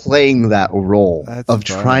if we're playing that role of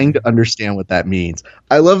trying to understand what that means,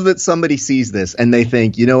 I love that somebody sees this and they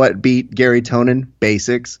think, you know what, beat Gary Tonin,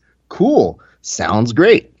 basics, cool, sounds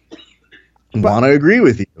great. Want to agree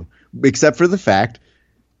with you, except for the fact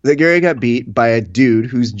that Gary got beat by a dude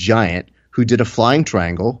who's giant, who did a flying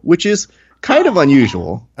triangle, which is kind of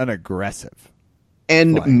unusual. And aggressive.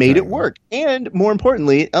 And made it work. And more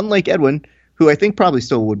importantly, unlike Edwin, who I think probably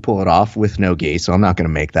still would pull it off with no gi, so I'm not going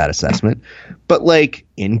to make that assessment. But like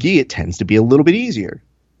in gi, it tends to be a little bit easier.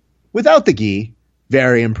 Without the gi,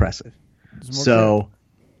 very impressive. So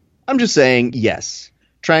I'm just saying, yes,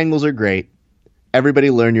 triangles are great. Everybody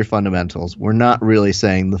learn your fundamentals. We're not really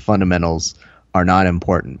saying the fundamentals are not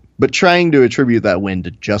important. But trying to attribute that win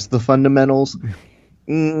to just the fundamentals,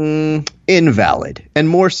 invalid. And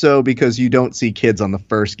more so because you don't see kids on the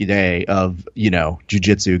first day of,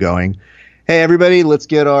 jiu-jitsu going, hey, everybody, let's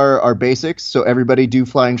get our basics. So everybody do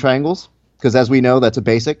flying triangles, because as we know, that's a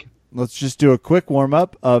basic. Let's just do a quick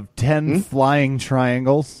warm-up of 10 flying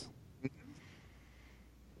triangles.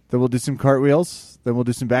 Then we'll do some cartwheels. Then we'll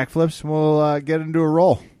do some backflips, and we'll get into a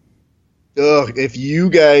roll. Ugh, if you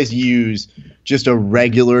guys use just a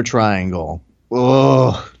regular triangle,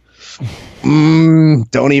 don't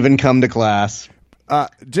even come to class.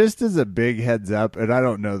 Just as a big heads up, and I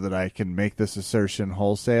don't know that I can make this assertion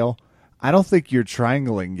wholesale, I don't think you're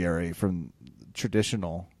triangling Gary from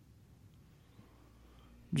traditional.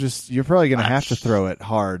 You're probably going to have to throw it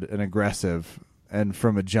hard and aggressive and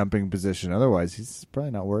from a jumping position. Otherwise, he's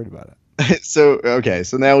probably not worried about it. So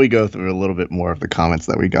now we go through a little bit more of the comments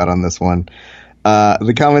that we got on this one.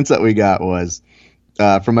 The comments that we got was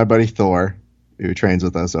from my buddy Thor, who trains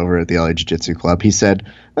with us over at the LA Jiu-Jitsu Club. He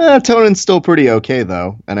said, Tonan's still pretty okay,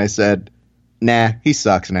 though. And I said, nah, he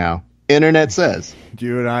sucks now. Internet says.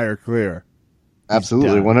 You and I are clear.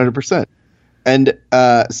 Absolutely, 100%. And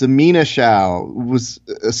Zamina Shao was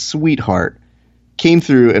a sweetheart. Came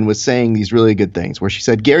through and was saying these really good things, where she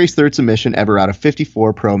said, Gary's third submission ever out of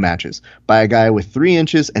 54 pro matches by a guy with 3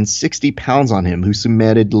 inches and 60 pounds on him who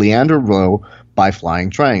submitted Leandro Rowe by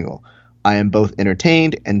flying triangle. I am both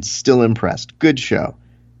entertained and still impressed. Good show.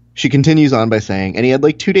 She continues on by saying, and he had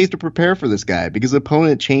like 2 days to prepare for this guy because the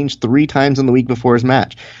opponent changed 3 times in the week before his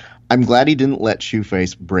match. I'm glad he didn't let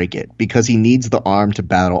Shoeface break it because he needs the arm to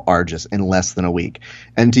battle Argis in less than a week.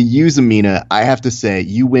 And to you, Zamina, I have to say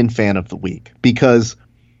you win fan of the week because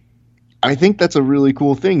I think that's a really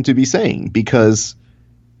cool thing to be saying because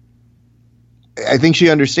I think she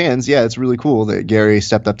understands, it's really cool that Gary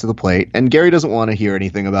stepped up to the plate. And Gary doesn't want to hear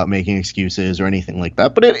anything about making excuses or anything like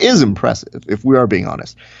that. But it is impressive, if we are being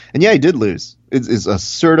honest. And he did lose. It's a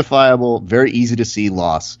certifiable, very easy to see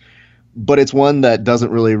loss. But it's one that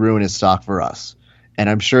doesn't really ruin his stock for us. And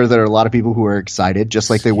I'm sure there are a lot of people who are excited, just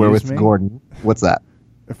like they were with Gordon. What's that?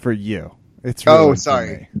 For you. It's ruined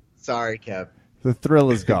sorry. Sorry, Kev. The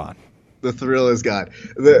thrill is gone. The thrill is gone.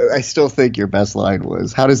 I still think your best line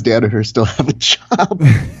was, how does Danaher still have a job?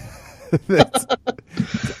 It's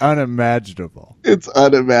unimaginable. It's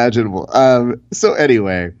unimaginable. So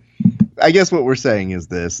anyway, I guess what we're saying is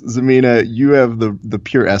this. Zamina, you have the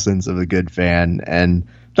pure essence of a good fan, and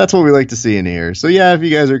that's what we like to see in here. So yeah, if you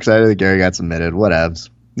guys are excited that Gary got submitted, whatevs.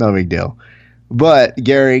 No big deal. But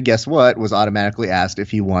Gary, guess what, was automatically asked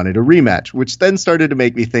if he wanted a rematch, which then started to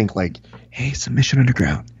make me think like, hey, Submission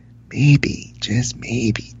Underground, maybe, just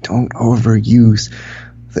maybe, don't overuse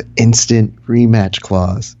the instant rematch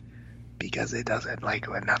clause because it doesn't like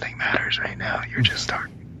when nothing matters right now. You're just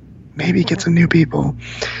starting. Maybe get some new people.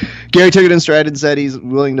 Gary took it in stride and said he's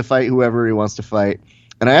willing to fight whoever he wants to fight.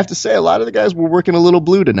 And I have to say, a lot of the guys were working a little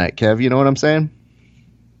blue tonight, Kev. You know what I'm saying?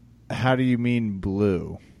 How do you mean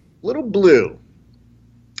blue? Little blue.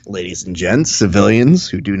 Ladies and gents, civilians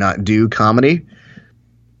who do not do comedy.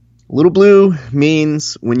 Little blue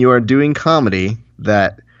means when you are doing comedy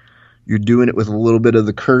that you're doing it with a little bit of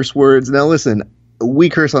the curse words. Now listen, we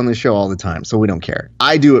curse on this show all the time, so we don't care.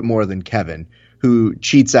 I do it more than Kevin, who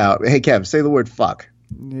cheats out. Hey, Kev, say the word fuck.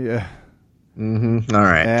 Yeah. Mm-hmm. All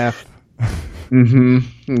right. F.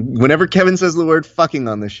 Mm-hmm. Whenever Kevin says the word fucking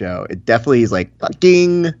on the show, it definitely is like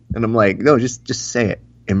fucking, and I'm like, no, just say it,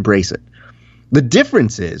 embrace it. The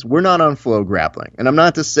difference is we're not on Flow Grappling, and I'm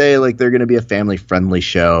not to say like they're going to be a family friendly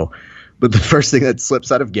show, but the first thing that slips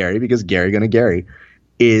out of Gary, because Gary gonna Gary,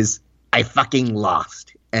 is I fucking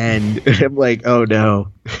lost, and I'm like, oh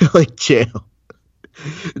no, like Jail's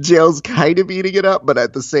kind of beating it up, but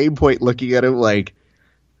at the same point looking at him like,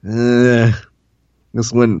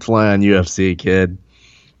 this wouldn't fly on UFC, kid.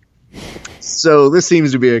 So this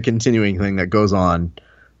seems to be a continuing thing that goes on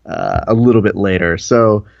a little bit later.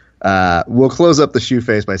 So we'll close up the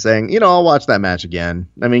Shoeface by saying, I'll watch that match again.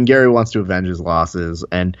 I mean, Gary wants to avenge his losses,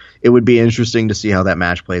 and it would be interesting to see how that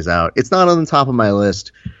match plays out. It's not on the top of my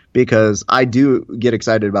list because I do get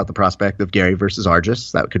excited about the prospect of Gary versus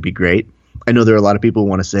Argis. That could be great. I know there are a lot of people who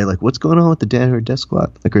want to say, like, what's going on with the Danaher Death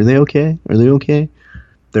Squad? Like, are they okay? Are they okay?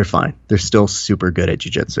 They're fine. They're still super good at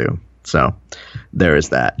jiu-jitsu. So there is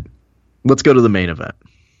that. Let's go to the main event.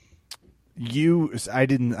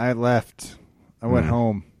 I left. I went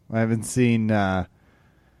home. I haven't seen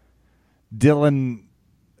Dylan,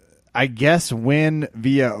 I guess, win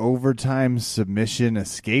via overtime submission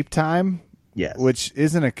escape time. Yes. Which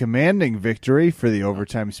isn't a commanding victory for the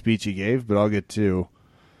overtime speech he gave, but I'll get to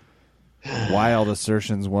Wild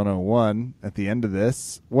Assertions 101 at the end of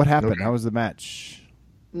this. What happened? Okay. How was the match?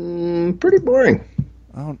 Pretty boring.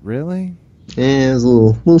 Oh, really? Yeah, it was a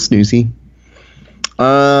little snoozy.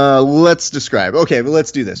 Let's describe. Okay, but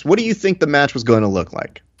let's do this. What do you think the match was going to look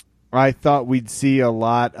like? I thought we'd see a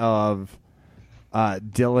lot of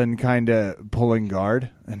Dylan kind of pulling guard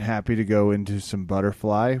and happy to go into some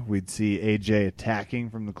butterfly. We'd see AJ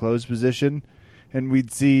attacking from the closed position, and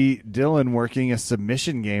we'd see Dylan working a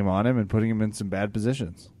submission game on him and putting him in some bad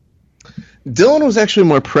positions. Dylan was actually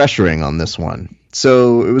more pressuring on this one.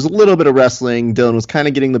 So it was a little bit of wrestling. Dylan was kind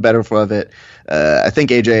of getting the better of it. I think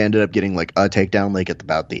AJ ended up getting like a takedown like at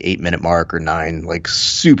about the 8-minute mark or 9, like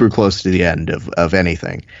super close to the end of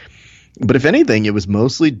anything. But if anything, it was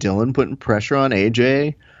mostly Dylan putting pressure on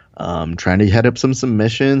AJ, trying to head up some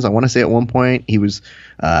submissions. I want to say at one point he was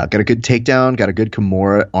got a good takedown, got a good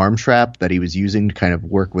Kimura arm trap that he was using to kind of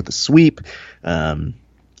work with a sweep.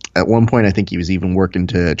 At one point, I think he was even working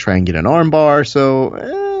to try and get an arm bar. So,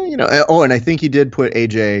 and I think he did put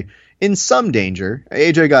AJ in some danger.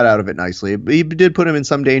 AJ got out of it nicely, but he did put him in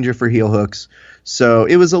some danger for heel hooks. So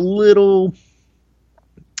it was a little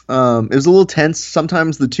tense.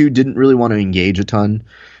 Sometimes the two didn't really want to engage a ton,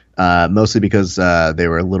 mostly because they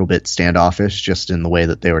were a little bit standoffish just in the way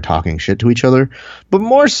that they were talking shit to each other. But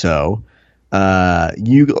more so,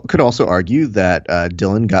 you could also argue that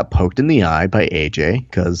Dylan got poked in the eye by AJ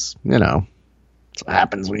because, that's what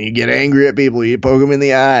happens when you get angry at people. You poke them in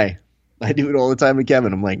the eye. I do it all the time with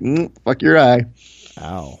Kevin. I'm like, fuck your eye.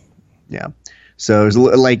 Ow. Yeah. So it was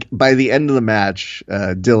like by the end of the match,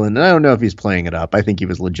 Dylan, and I don't know if he's playing it up. I think he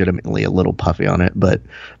was legitimately a little puffy on it, but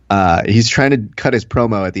he's trying to cut his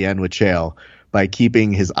promo at the end with Chael by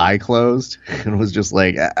keeping his eye closed and was just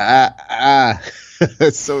like,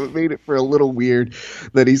 So it made it for a little weird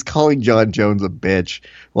that he's calling Jon Jones a bitch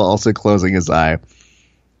while also closing his eye.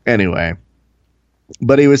 Anyway.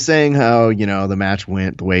 But he was saying how, the match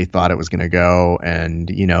went the way he thought it was going to go. And,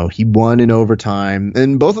 he won in overtime.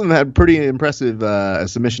 And both of them had pretty impressive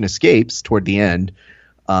submission escapes toward the end.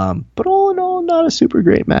 But all in all, not a super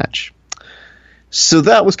great match. So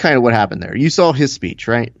that was kind of what happened there. You saw his speech,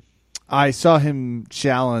 right? I saw him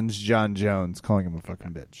challenge Jon Jones, calling him a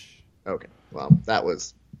fucking bitch. Okay. Well, that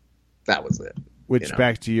was it. Which,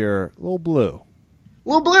 back to your little blue.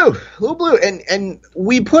 Little blue, and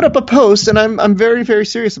we put up a post, and I'm very, very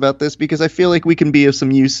serious about this because I feel like we can be of some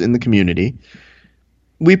use in the community.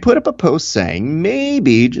 We put up a post saying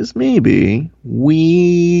maybe, just maybe,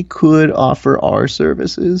 we could offer our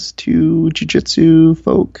services to jiu-jitsu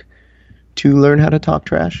folk to learn how to talk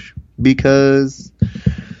trash because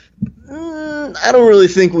I don't really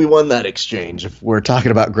think we won that exchange if we're talking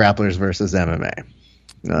about grapplers versus MMA.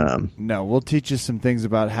 No, we'll teach you some things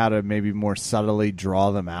about how to maybe more subtly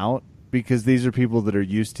draw them out because these are people that are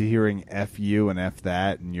used to hearing F you and F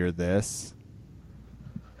that and you're this.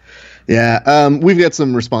 Yeah, we've got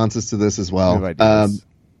some responses to this as well.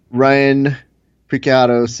 Ryan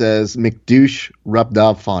Picado says McDouche rubbed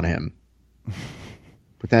off on him.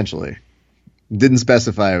 Potentially. Didn't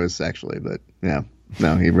specify it was sexually, but yeah.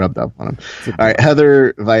 No, he rubbed up on him. All right,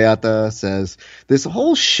 Heather Vallata says, this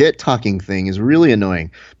whole shit-talking thing is really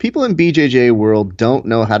annoying. People in BJJ world don't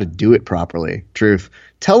know how to do it properly. Truth.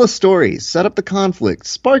 Tell a story. Set up the conflict.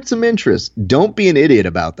 Spark some interest. Don't be an idiot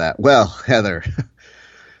about that. Well, Heather,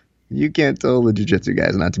 you can't tell the jiu-jitsu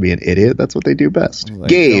guys not to be an idiot. That's what they do best. Like,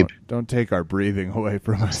 Gabe. Don't take our breathing away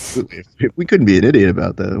from us. We couldn't be an idiot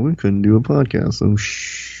about that. We couldn't do a podcast, so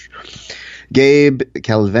shh. Gabe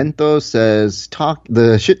Calvento says,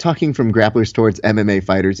 the shit-talking from grapplers towards MMA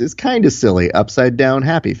fighters is kind of silly. Upside down,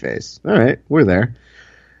 happy face. All right, we're there.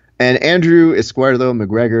 And Andrew Esquerdo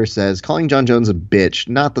McGregor says, calling Jon Jones a bitch,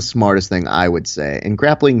 not the smartest thing I would say. In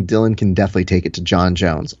grappling, Dylan can definitely take it to Jon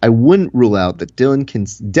Jones. I wouldn't rule out that Dylan can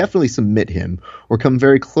definitely submit him or come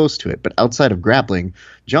very close to it. But outside of grappling,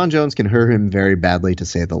 Jon Jones can hurt him very badly, to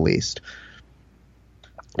say the least.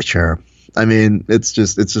 Sure. I mean, it's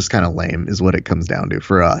just kind of lame is what it comes down to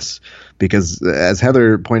for us, because as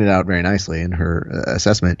Heather pointed out very nicely in her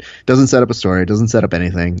assessment, doesn't set up a story, doesn't set up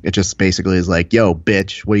anything. It just basically is like, yo,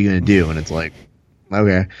 bitch, what are you going to do? And it's like,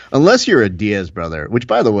 okay, unless you're a Diaz brother, which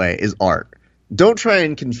by the way is art. Don't try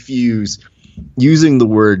and confuse using the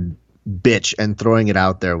word bitch and throwing it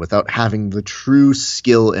out there without having the true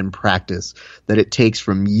skill and practice that it takes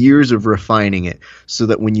from years of refining it so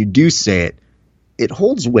that when you do say it, it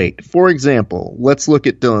holds weight. For example, let's look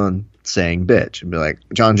at Dylan saying bitch and be like,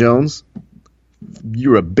 Jon Jones,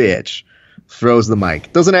 you're a bitch. Throws the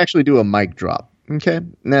mic. Doesn't actually do a mic drop. Okay,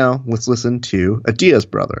 now let's listen to a Diaz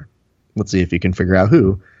brother. Let's see if you can figure out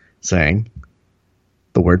who saying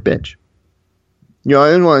the word bitch. I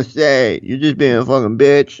didn't want to say, you're just being a fucking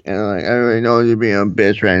bitch. And like, everybody knows you're being a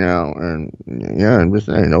bitch right now. And yeah, I'm just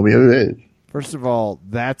saying, don't be a bitch. First of all,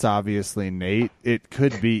 that's obviously Nate. It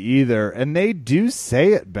could be either. And they do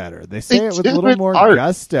say it better. They say it with a little more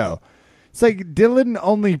gusto. It's like Dylan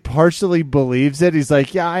only partially believes it. He's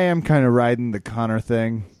like, yeah, I am kind of riding the Connor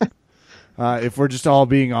thing. If we're just all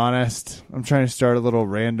being honest, I'm trying to start a little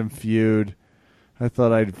random feud. I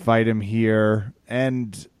thought I'd fight him here.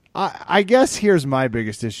 And I guess here's my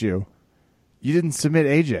biggest issue. You didn't submit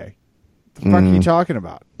AJ. The fuck are you talking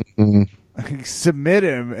about? Submit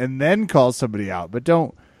him and then call somebody out, but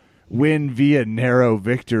don't win via narrow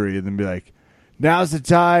victory and then be like, now's the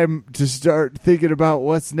time to start thinking about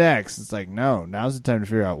what's next. It's like, no, now's the time to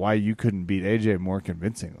figure out why you couldn't beat AJ more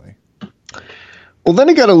convincingly. Well, then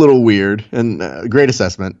it got a little weird, and great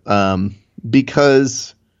assessment,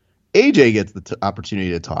 because AJ gets the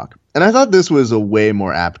opportunity to talk. And I thought this was a way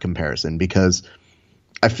more apt comparison, because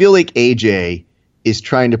I feel like AJ is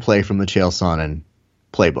trying to play from the Chael Sonnen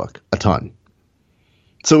playbook a ton.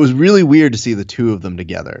 So it was really weird to see the two of them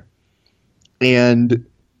together. And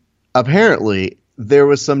apparently there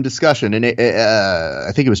was some discussion, and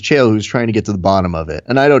I think it was Chael who was trying to get to the bottom of it.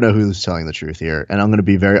 And I don't know who's telling the truth here. And I'm going to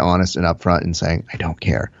be very honest and upfront in saying I don't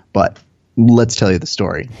care. But let's tell you the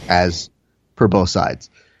story as per both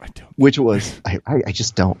sides. Which was, I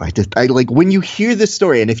just don't. I like when you hear this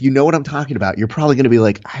story, and if you know what I'm talking about, you're probably going to be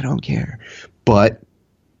like, I don't care. But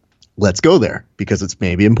let's go there, because it's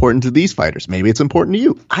maybe important to these fighters. Maybe it's important to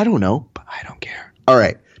you. I don't know, but I don't care. All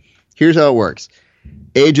right, here's how it works.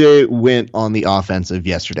 AJ went on the offensive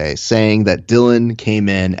yesterday, saying that Dylan came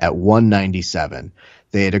in at 197.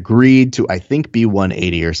 They had agreed to, I think, be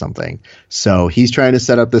 180 or something. So he's trying to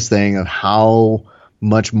set up this thing of how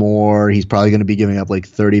much more. He's probably going to be giving up like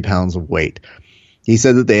 30 pounds of weight. He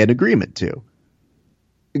said that they had agreement to.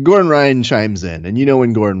 Gordon Ryan chimes in, and you know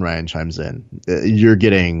when Gordon Ryan chimes in, you're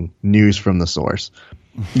getting news from the source.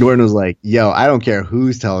 Gordon was like, yo, I don't care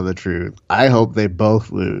who's telling the truth. I hope they both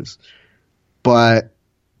lose. But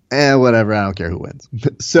whatever, I don't care who wins.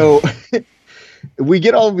 So we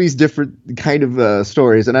get all of these different kind of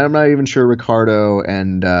stories, and I'm not even sure Ricardo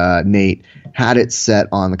and Nate had it set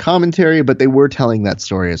on the commentary, but they were telling that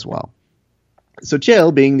story as well. So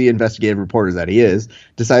Chael, being the investigative reporter that he is,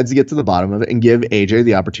 decides to get to the bottom of it and give AJ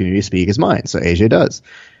the opportunity to speak his mind. So AJ does.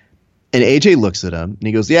 And AJ looks at him and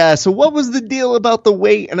he goes, yeah, so what was the deal about the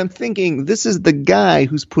weight? And I'm thinking, this is the guy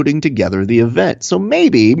who's putting together the event. So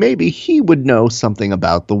maybe he would know something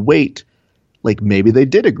about the weight. Like maybe they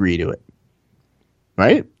did agree to it.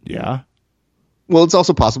 Right? Yeah. Well, it's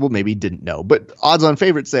also possible maybe he didn't know. But odds on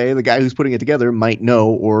favorites say the guy who's putting it together might know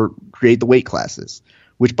or create the weight classes.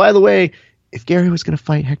 Which, by the way, if Gary was going to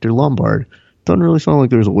fight Hector Lombard, doesn't really sound like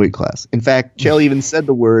there's a weight class. In fact, Chael even said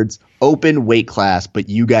the words open weight class, but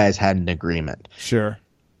you guys had an agreement. Sure.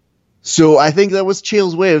 So I think that was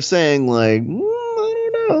Chael's way of saying, like, I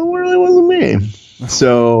don't know, it really wasn't me.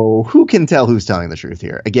 So who can tell who's telling the truth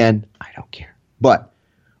here? Again, I don't care. But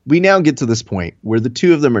we now get to this point where the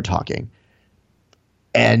two of them are talking.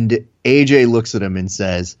 And AJ looks at him and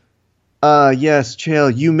says, yes,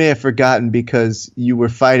 Chael, you may have forgotten because you were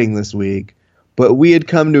fighting this week. But we had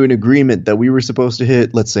come to an agreement that we were supposed to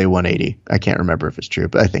hit, let's say 180. I can't remember if it's true,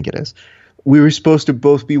 but I think it is. We were supposed to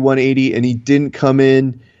both be 180, and he didn't come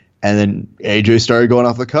in. And then AJ started going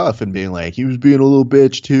off the cuff and being like, he was being a little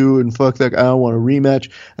bitch too, and fuck that, I don't want a rematch.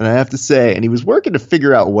 And I have to say, and he was working to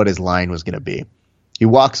figure out what his line was going to be. He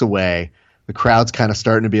walks away. The crowd's kind of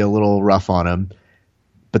starting to be a little rough on him.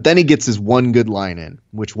 But then he gets his one good line in,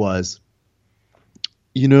 which was,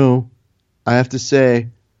 you know, I have to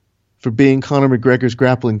say, for being Conor McGregor's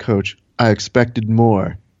grappling coach, I expected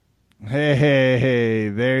more. Hey,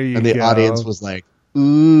 there you go. And the audience was like,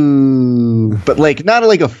 ooh. But like, not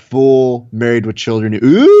like a full Married with Children.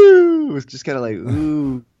 Ooh. It was just kind of like,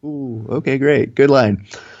 ooh, okay, great. Good line.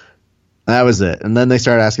 That was it. And then they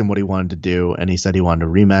started asking what he wanted to do. And he said he wanted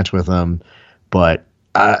to rematch with him. But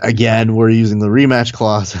again, we're using the rematch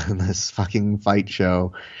clause in this fucking fight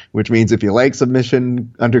show, which means if you like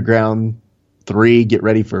Submission Underground 3, get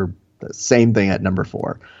ready for the same thing at number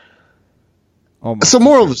 4. So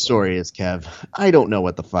moral of the story is, Kev, I don't know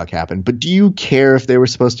what the fuck happened, but do you care if they were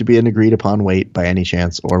supposed to be an agreed upon weight by any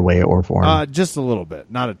chance, or way or form? Just a little bit,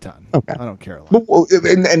 not a ton. Okay. I don't care a lot. Well,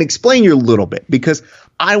 and explain your little bit, because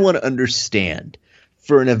I want to understand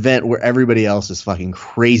for an event where everybody else is fucking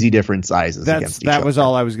crazy different sizes against each other. That was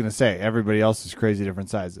all I was going to say. Everybody else is crazy different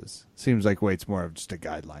sizes. Seems like weight's more of just a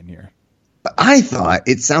guideline here. But I thought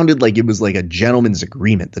it sounded like it was like a gentleman's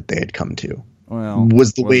agreement that they had come to. Well,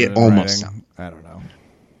 was the way it almost sounded. I don't know.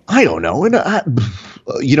 I don't know. And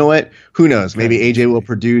you know what? Who knows? Maybe AJ will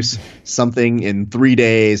produce something in 3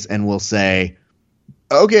 days and we'll say,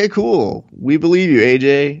 okay, cool. We believe you,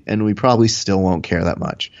 AJ. And we probably still won't care that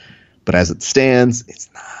much. But as it stands, it's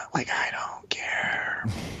not like I don't care.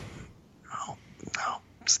 No,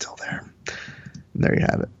 I'm still there. And there you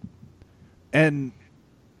have it. And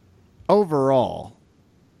overall,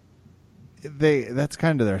 that's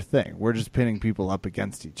kind of their thing. We're just pitting people up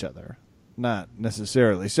against each other, not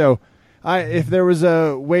necessarily. So if there was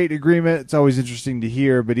a weight agreement, it's always interesting to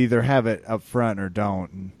hear, but either have it up front or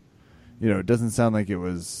don't. And it doesn't sound like it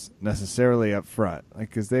was necessarily up front.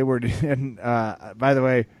 Because they were, and by the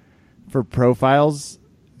way, for profiles,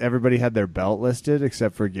 everybody had their belt listed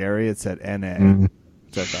except for Gary. It said NA,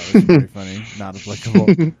 which I thought was pretty funny. Not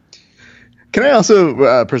applicable. Can I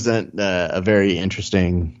also present a very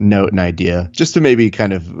interesting note and idea, just to maybe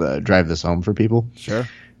kind of drive this home for people? Sure.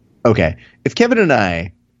 Okay. If Kevin and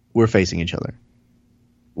I were facing each other,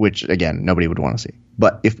 which, again, nobody would want to see,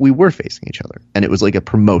 but if we were facing each other and it was like a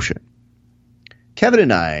promotion, Kevin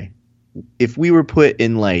and I, if we were put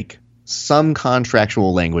in like some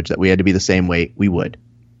contractual language that we had to be the same weight, we would,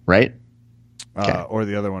 right? Okay. Or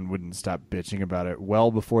the other one wouldn't stop bitching about it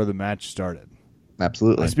well before the match started.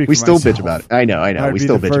 Absolutely. We still bitch about it. I know. We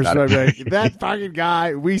still bitch about it. Like, that fucking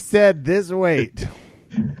guy, we said this weight.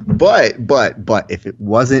 But if it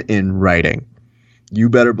wasn't in writing, you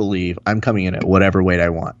better believe I'm coming in at whatever weight I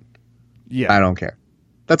want. Yeah. I don't care.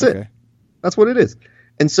 That's it. That's what it is.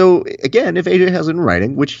 And so, again, if AJ has it in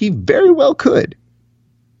writing, which he very well could,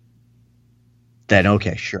 then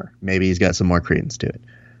okay, sure. Maybe he's got some more credence to it.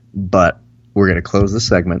 But we're going to close this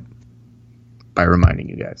segment by reminding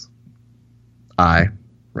you guys. I,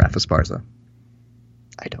 Rafa Esparza,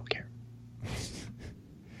 I don't care.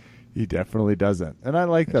 He definitely doesn't. And I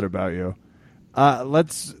like that about you.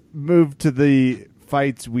 Let's move to the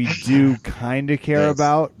fights we do kind of care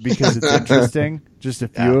about because it's interesting. Just a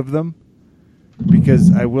few of them.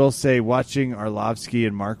 Because I will say watching Arlovsky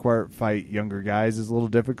and Marquardt fight younger guys is a little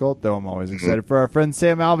difficult, though I'm always excited for our friend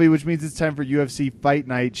Sam Alvey, which means it's time for UFC Fight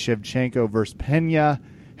Night, Shevchenko versus Pena,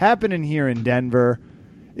 happening here in Denver.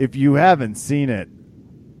 If you haven't seen it,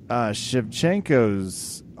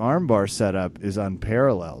 Shevchenko's armbar setup is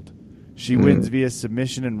unparalleled. She wins via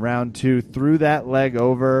submission in round 2, threw that leg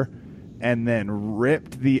over, and then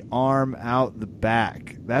ripped the arm out the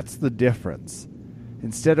back. That's the difference.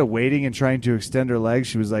 Instead of waiting and trying to extend her legs,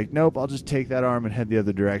 she was like, nope, I'll just take that arm and head the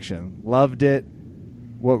other direction. Loved it.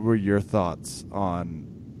 What were your thoughts on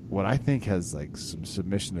what I think has like some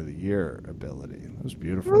submission of the year ability? It was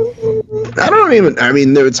beautiful.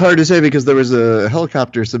 It's hard to say because there was a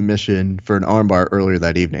helicopter submission for an armbar earlier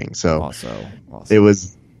that evening. So also. It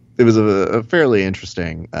was a fairly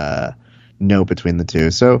interesting note between the two.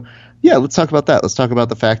 So yeah, let's talk about that. Let's talk about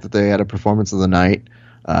the fact that they had a performance of the night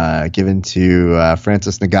given to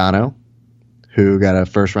Francis Ngannou, who got a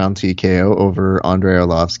first round TKO over Andrei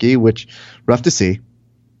Arlovsky, which rough to see.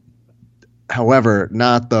 However,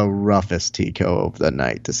 not the roughest TKO of the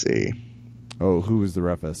night to see. Oh, who was the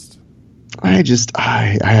roughest? I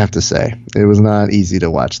have to say, it was not easy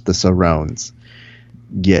to watch the Cerrones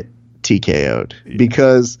get TKO'd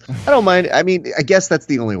because I don't mind. I mean, I guess that's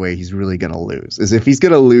the only way he's really going to lose is if he's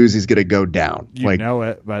going to lose, he's going to go down. You know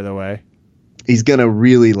it, by the way. He's going to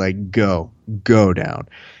really like go down.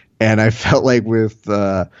 And I felt like with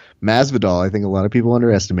Masvidal, I think a lot of people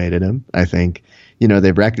underestimated him. I think,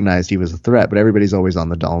 they've recognized he was a threat, but everybody's always on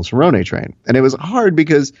the Donald Cerrone train. And it was hard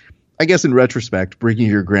because I guess in retrospect, bringing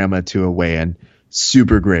your grandma to a weigh-in,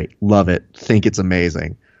 super great. Love it. Think it's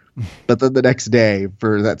amazing. But then the next day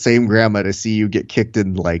for that same grandma to see you get kicked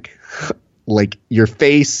in like your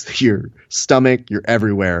face, your stomach, you're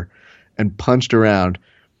everywhere and punched around.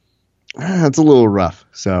 It's a little rough.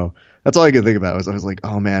 So that's all I could think about. I was like,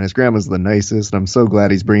 oh man, his grandma's the nicest. And I'm so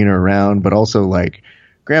glad he's bringing her around. But also like,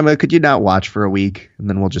 grandma, could you not watch for a week and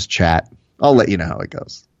then we'll just chat? I'll let you know how it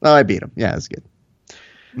goes. Oh, I beat him. Yeah, it's good.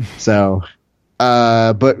 So,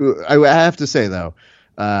 but I have to say though,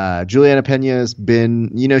 Juliana Pena has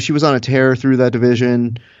been, she was on a tear through that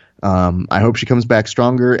division. I hope she comes back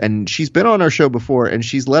stronger. And she's been on our show before, and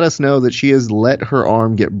she's let us know that she has let her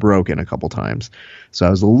arm get broken a couple times. So I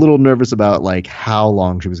was a little nervous about like how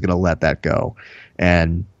long she was going to let that go.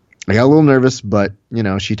 And I got a little nervous, but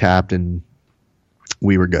she tapped and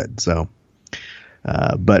we were good. So,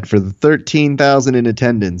 but for the 13,000 in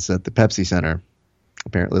attendance at the Pepsi Center,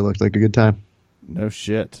 apparently looked like a good time. No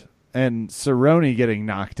shit. And Cerrone getting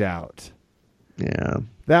knocked out. Yeah.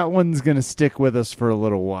 That one's going to stick with us for a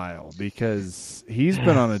little while because he's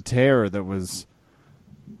been on a tear that was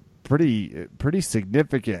pretty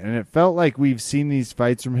significant. And it felt like we've seen these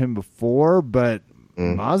fights from him before, but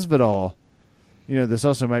Masvidal, this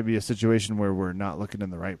also might be a situation where we're not looking in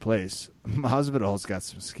the right place. Masvidal's got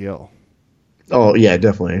some skill. Oh, yeah,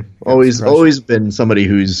 definitely. Always been somebody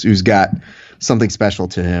who's got something special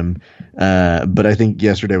to him. But I think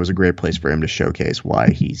yesterday was a great place for him to showcase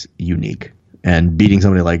why he's unique. And beating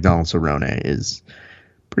somebody like Donald Cerrone is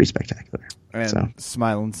pretty spectacular. And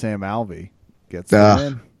smiling Sam Alvey gets the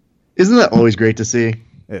win. Isn't that always great to see?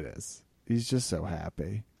 It is. He's just so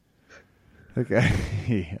happy.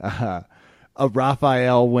 Okay.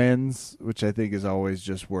 Raphael wins, which I think is always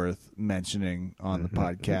just worth mentioning on the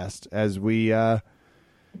podcast as we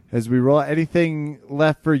roll. Anything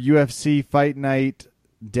left for UFC Fight Night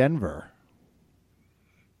Denver?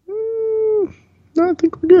 No, I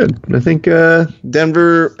think we're good. I think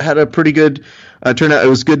Denver had a pretty good turnout. It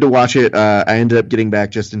was good to watch it. I ended up getting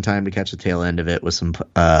back just in time to catch the tail end of it with some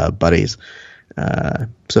buddies.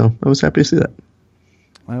 So I was happy to see that.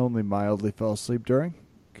 I only mildly fell asleep during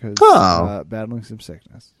because battling some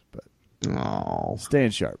sickness. But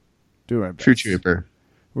staying sharp. Doing my best. True trooper.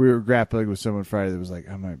 We were grappling with someone Friday that was like,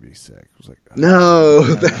 I might be sick. I was like, no,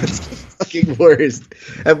 that's the fucking worst.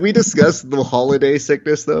 Have we discussed the holiday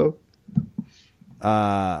sickness, though?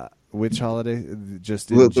 Which holiday?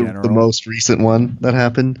 Just in general? The most recent one that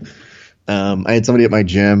happened. I had somebody at my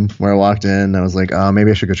gym where I walked in, and I was like, oh, maybe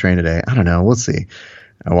I should go train today. I don't know. We'll see.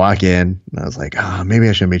 I walk in, and I was like, oh, maybe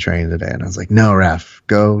I shouldn't be training today. And I was like, no, Raf,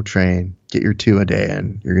 go train. Get your 2 a day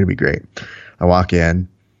in. You're going to be great. I walk in, and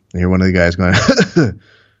hear one of the guys going,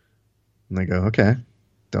 and I go, okay,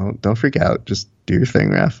 don't freak out. Just do your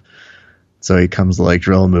thing, Raf. So he comes to, like,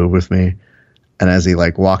 drill a move with me. And as he,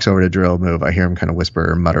 like, walks over to drill a move, I hear him kind of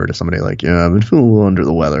whisper or mutter to somebody like, yeah, I've been feeling a little under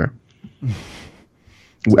the weather.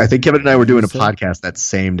 I think Kevin and I were doing a podcast that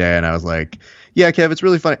same day, and I was like, yeah, Kev, it's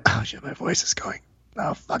really funny. Oh, shit, my voice is going.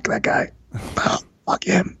 Oh, fuck that guy. Oh, fuck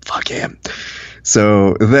him.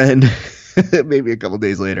 So then maybe a couple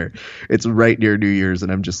days later, it's right near New Year's,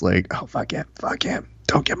 and I'm just like, oh, fuck him.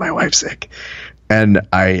 Don't get my wife sick. And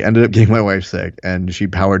I ended up getting my wife sick, and she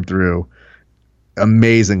powered through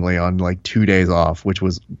amazingly on like 2 days off, which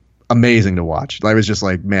was amazing to watch. I was just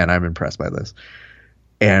like, man, I'm impressed by this.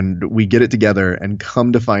 And we get it together and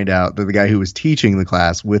come to find out that the guy who was teaching the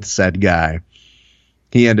class with said guy,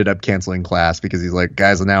 he ended up canceling class because he's like,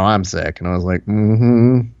 guys, now I'm sick. And I was like, I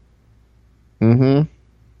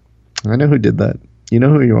know who did that. You know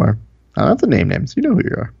who you are. I don't have to name names. You know who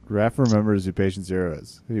you are. Raph remembers who patient zero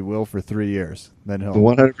is. He will for 3 years. Then he'll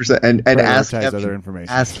 100%. And ask other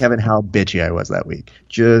information. Ask Kevin how bitchy I was that week.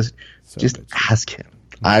 Just bitchy. Ask him.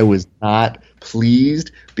 I was not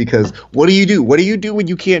pleased because what do you do? What do you do when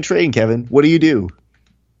you can't train, Kevin? What do you do?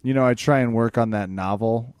 You know, I try and work on that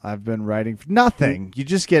novel I've been writing. Nothing. You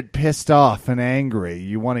just get pissed off and angry.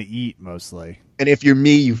 You want to eat mostly. And if you're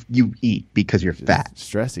me, you eat because you're fat.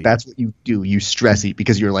 Stress eat. That's what you do. You stress eat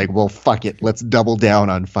because you're like, well, fuck it. Let's double down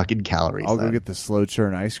on fucking calories. I'll go get the slow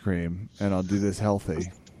churn ice cream, and I'll do this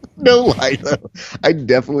healthy. No lie, though. I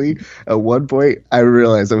definitely, at one point, I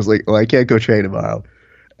realized I was like, oh, I can't go train tomorrow.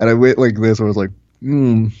 And I went like this, where I was like,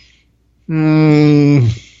 And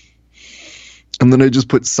then I just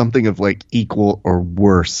put something of like equal or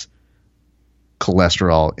worse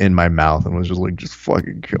cholesterol in my mouth and was just like, just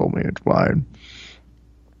fucking kill me. It's fine.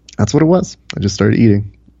 That's what it was. I just started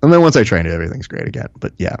eating. And then once I trained it, everything's great again.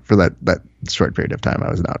 But yeah, for that short period of time, I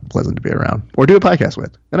was not pleasant to be around or do a podcast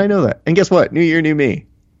with. And I know that. And guess what? New year, new me.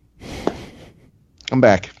 I'm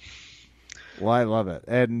back. Well, I love it.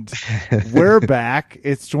 And we're back.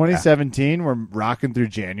 It's 2017. We're rocking through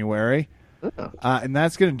January. And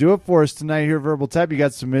that's going to do it for us tonight here at Verbal Tap. You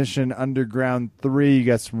got Submission Underground 3. You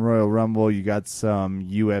got some Royal Rumble. You got some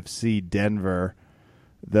UFC Denver.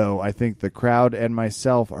 Though I think the crowd and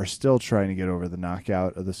myself are still trying to get over the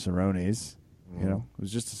knockout of the Cerrones. You know, it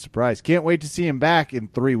was just a surprise. Can't wait to see him back in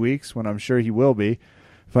 3 weeks when I'm sure he will be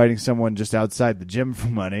fighting someone just outside the gym for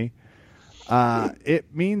money.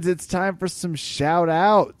 It means it's time for some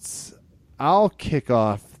shout-outs. I'll kick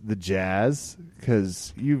off the Jazz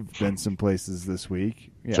because you've been some places this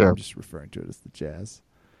week. Yeah, sure. I'm just referring to it as the Jazz.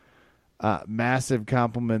 Massive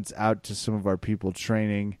compliments out to some of our people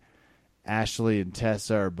training. Ashley and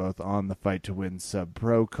Tessa are both on the Fight to Win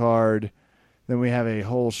Sub-Pro card. Then we have a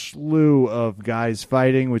whole slew of guys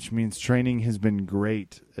fighting, which means training has been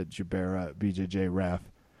great at Jabera, BJJ, Ref.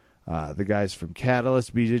 The guys from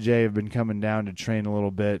Catalyst, BJJ, have been coming down to train a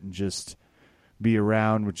little bit and just be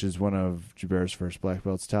around, which is one of Jabera's first black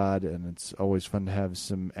belts, Todd, and it's always fun to have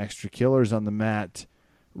some extra killers on the mat.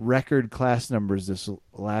 Record class numbers this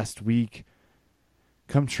last week.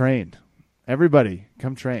 Come train. Everybody,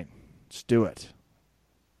 come train. Just do it.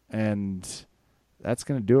 And that's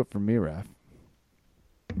going to do it for me, Raph.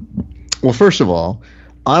 Well, first of all,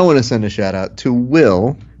 I want to send a shout out to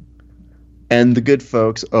Will and the good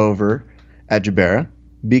folks over at Jabera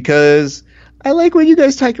because I like when you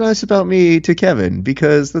guys talk nice about me to Kevin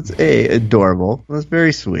because that's adorable. That's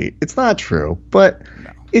very sweet. It's not true, but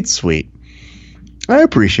it's sweet. I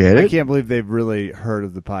appreciate it. I can't believe they've really heard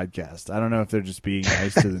of the podcast. I don't know if they're just being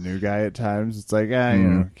nice to the new guy at times. It's like, you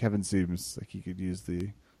know, Kevin seems like he could use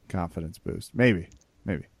the confidence boost. Maybe.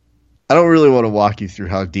 I don't really want to walk you through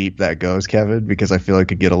how deep that goes, Kevin, because I feel like it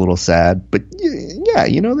could get a little sad. But yeah,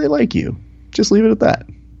 they like you. Just leave it at that.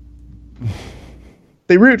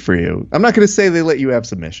 They root for you. I'm not going to say they let you have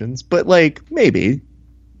submissions, but maybe,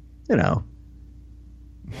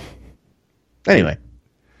 Anyway.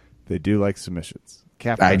 They do like submissions.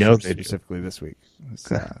 I know they specifically do. This week.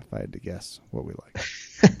 If I had to guess what we like.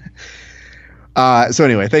 So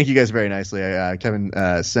anyway, thank you guys very nicely. Kevin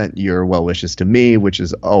sent your well wishes to me, which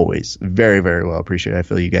is always very, very well appreciated. I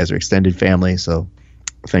feel you guys are extended family, so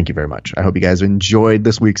thank you very much. I hope you guys enjoyed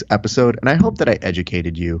this week's episode, and I hope that I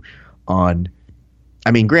educated you on...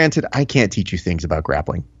 I mean, granted, I can't teach you things about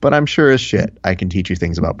grappling, but I'm sure as shit I can teach you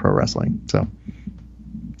things about pro wrestling. So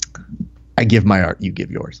I give my art, you give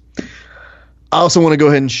yours. I also want to go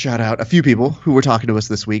ahead and shout out a few people who were talking to us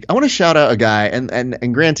this week. I want to shout out a guy,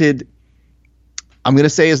 and granted... I'm going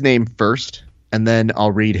to say his name first, and then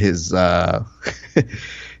I'll read his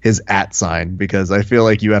his @ sign, because I feel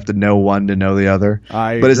like you have to know one to know the other.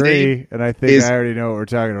 I agree, and I think I already know what we're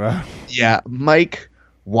talking about. Yeah, Mike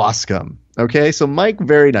Wascom. Okay, so Mike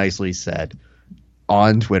very nicely said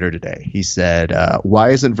on Twitter today, he said,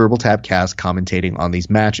 why isn't Verbal Tapcast commentating on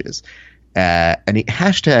these matches? And he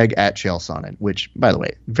hashtag @ChaelSonnen, which, by the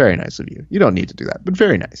way, very nice of you. You don't need to do that, but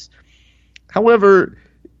very nice. However,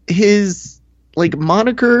 his...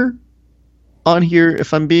 moniker on here,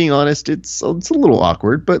 if I'm being honest, it's a little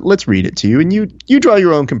awkward, but let's read it to you, and you draw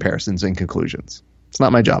your own comparisons and conclusions. It's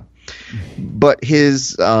not my job. But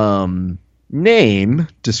his name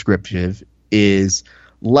descriptive is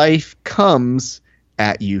Life Comes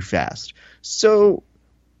at You Fast. So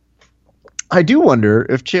I do wonder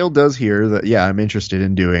if Chael does hear that, yeah, I'm interested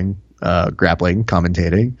in doing grappling,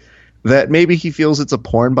 commentating, that maybe he feels it's a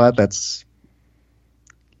porn bot that's,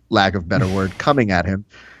 lack of better word, coming at him.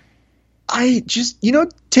 I just,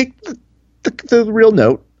 take the real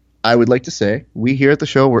note. I would like to say we here at the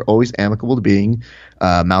show, we're always amicable to being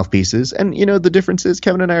mouthpieces. And, the difference is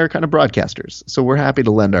Kevin and I are kind of broadcasters. So we're happy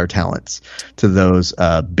to lend our talents to those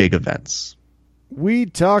big events. We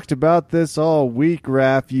talked about this all week,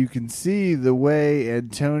 Raph. You can see the way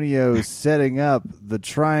Antonio's setting up the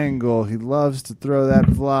triangle. He loves to throw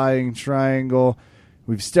that flying triangle.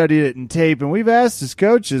 We've studied it in tape, and we've asked his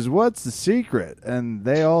coaches, what's the secret? And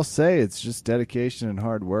they all say it's just dedication and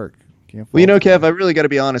hard work. Well, Kev, I really got to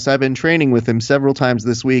be honest. I've been training with him several times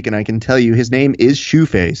this week, and I can tell you his name is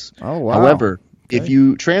Shoeface. Oh, wow. However, if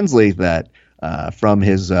you translate that from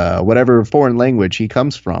his whatever foreign language he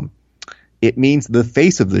comes from, it means the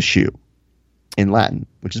face of the shoe in Latin,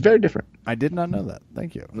 which is very different. I did not know that.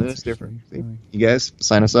 Thank you. That's different. You guys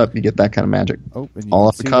sign us up. You get that kind of magic. Oh, and you all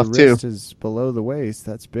off the cuff the too. Wrist is below the waist.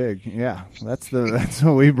 That's big. Yeah, that's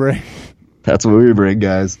what we bring. That's what we bring,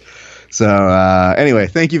 guys. So anyway,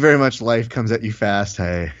 thank you very much. Life Comes at You Fast.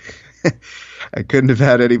 I couldn't have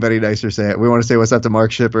had anybody nicer say it. We want to say what's up to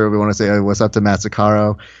Mark Shipper. We want to say what's up to Matt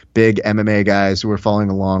Zuccaro, big MMA guys who were following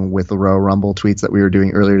along with the Royal Rumble tweets that we were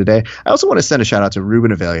doing earlier today. I also want to send a shout out to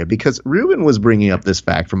Ruben Avelia, because Ruben was bringing up this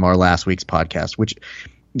fact from our last week's podcast, which,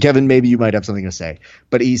 Kevin, maybe you might have something to say,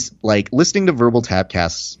 but he's listening to Verbal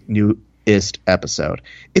Tapcast's newest episode.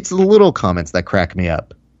 It's the little comments that crack me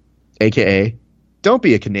up, aka, don't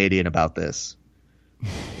be a Canadian about this.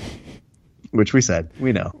 Which we said.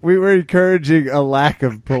 We know. We were encouraging a lack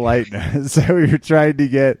of politeness. So we were trying to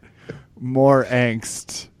get more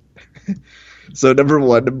angst. So number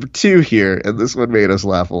one. Number two here, and this one made us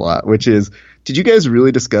laugh a lot, which is, did you guys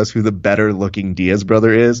really discuss who the better looking Diaz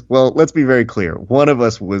brother is? Well, let's be very clear. One of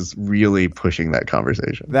us was really pushing that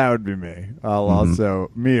conversation. That would be me. I'll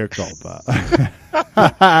also, mea culpa.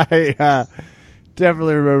 I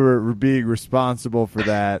definitely remember being responsible for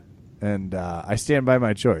that, and I stand by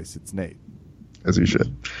my choice. It's Nate. As you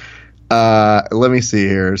should. Let me see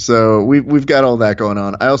here. So we've got all that going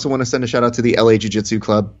on. I also want to send a shout out to the LA Jiu-Jitsu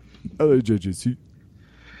Club. LA Jiu-Jitsu.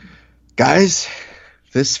 Guys,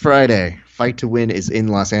 this Friday, Fight to Win is in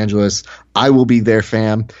Los Angeles. I will be there,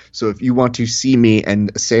 fam. So if you want to see me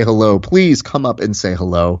and say hello, please come up and say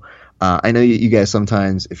hello. I know you guys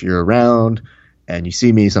sometimes, if you're around and you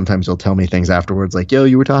see me, sometimes you'll tell me things afterwards like, yo,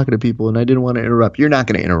 you were talking to people and I didn't want to interrupt. You're not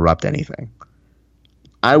going to interrupt anything.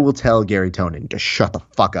 I will tell Gary Tonin to shut the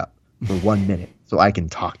fuck up for 1 minute so I can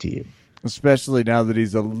talk to you. Especially now that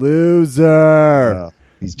he's a loser.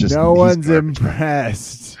 He's just no one's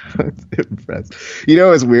impressed. Impressed. You know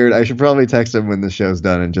what's weird? I should probably text him when the show's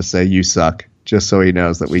done and just say you suck, just so he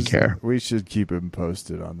knows that we care. We should keep him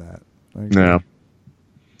posted on that. No.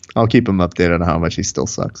 I'll keep him updated on how much he still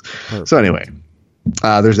sucks. Perfect. So anyway,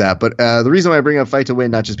 There's that. But the reason why I bring up Fight to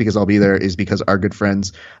Win, not just because I'll be there, is because our good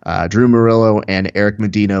friends Drew Murillo and Eric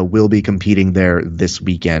Medina will be competing there this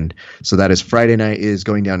weekend. So that is Friday night, is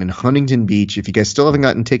going down in Huntington Beach. If you guys still haven't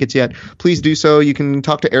gotten tickets yet, please do so. You can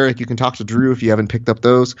talk to Eric. You can talk to Drew if you haven't picked up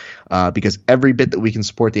those, because every bit that we can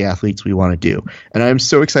support the athletes, we want to do. And I'm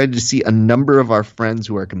so excited to see a number of our friends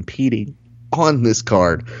who are competing on this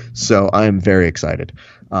card. So I am very excited.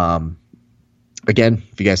 Again,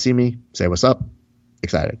 if you guys see me, say what's up.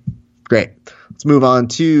 Excited. Great. Let's move on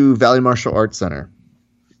to Valley Martial Arts Center.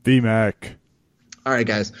 VMAC. All right,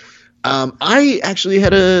 guys. I actually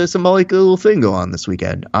had a symbolic little thing go on this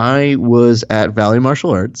weekend. I was at Valley Martial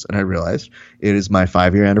Arts, and I realized it is my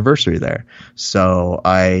 5-year anniversary there. So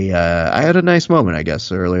I had a nice moment, I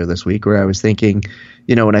guess, earlier this week where I was thinking,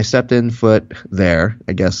 when I stepped in foot there,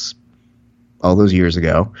 I guess all those years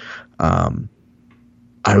ago,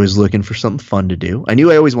 I was looking for something fun to do. I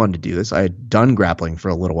knew I always wanted to do this. I had done grappling for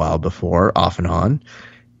a little while before, off and on.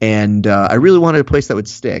 And I really wanted a place that would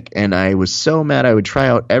stick. And I was so mad I would try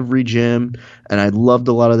out every gym. And I loved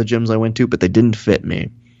a lot of the gyms I went to, but they didn't fit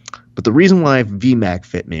me. But the reason why VMAC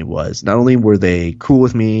fit me was not only were they cool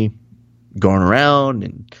with me going around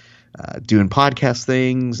and doing podcast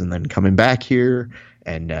things and then coming back here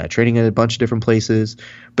and training at a bunch of different places,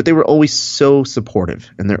 but they were always so supportive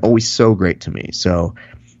and they're always so great to me. So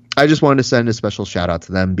I just wanted to send a special shout out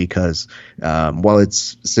to them because while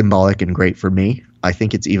it's symbolic and great for me, I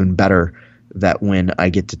think it's even better that when I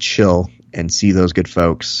get to chill and see those good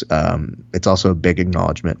folks, it's also a big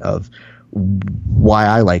acknowledgement of why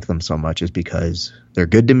I like them so much, is because they're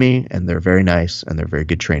good to me and they're very nice and they're very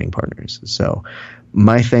good training partners. So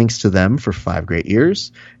my thanks to them for 5 great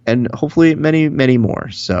years and hopefully many, many more.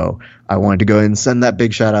 So I wanted to go ahead and send that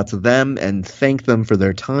big shout out to them and thank them for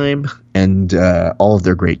their time and all of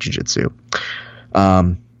their great jiu-jitsu.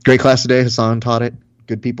 Great class today. Hassan taught it.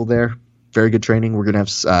 Good people there. Very good training. We're going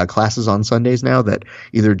to have classes on Sundays now that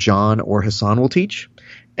either John or Hassan will teach.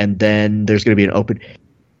 And then there's going to be an open...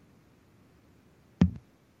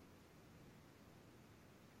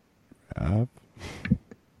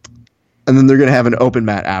 And then they're going to have an open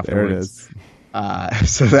mat afterwards. There it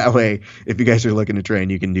is. So that way, if you guys are looking to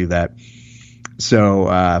train, you can do that.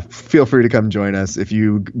 So feel free to come join us. If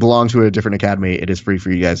you belong to a different academy, it is free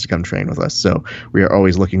for you guys to come train with us. So we are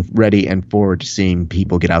always looking ready and forward to seeing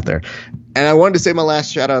people get out there. And I wanted to say my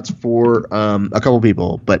last shout outs for a couple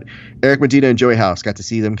people, but Eric Medina and Joey House, got to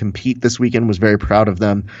see them compete this weekend, was very proud of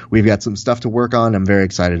them. We've got some stuff to work on. I'm very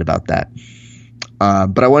excited about that.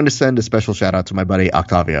 But I wanted to send a special shout out to my buddy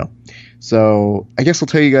Octavio. So I guess I'll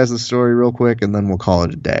tell you guys the story real quick and then we'll call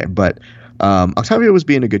it a day. But Octavio was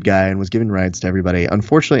being a good guy and was giving rides to everybody.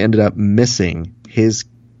 Unfortunately, ended up missing his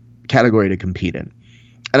category to compete in.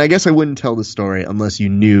 And I guess I wouldn't tell the story unless you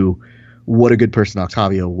knew what a good person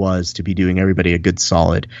Octavio was to be doing everybody a good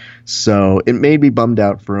solid. So it made me bummed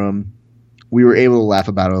out for him. We were able to laugh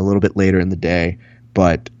about it a little bit later in the day.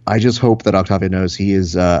 But I just hope that Octavio knows he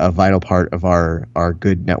is a vital part of our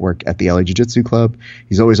good network at the LA Jiu-Jitsu Club.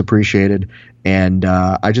 He's always appreciated. And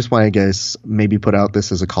I just want to, guess, maybe put out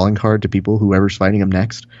this as a calling card to people, whoever's fighting him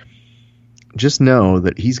next. Just know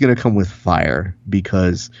that he's going to come with fire,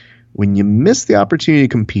 because when you miss the opportunity to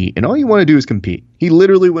compete and all you want to do is compete, he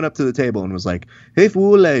literally went up to the table and was like, "Hey,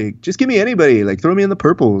 fool, like, just give me anybody. Like, throw me in the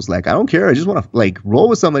purples. Like, I don't care. I just want to, like, roll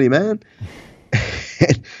with somebody, man."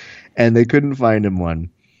 And they couldn't find him one.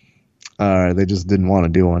 They just didn't want to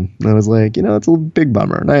do one. And I was like, it's a big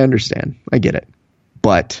bummer, and I understand. I get it.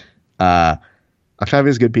 But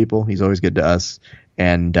Octavio's good people. He's always good to us.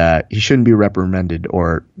 And he shouldn't be reprimanded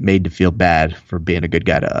or made to feel bad for being a good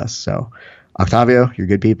guy to us. So, Octavio, you're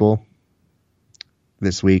good people.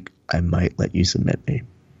 This week, I might let you submit me.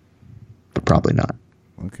 But probably not.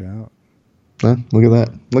 Look out. Look at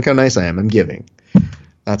that. Look how nice I am. I'm giving.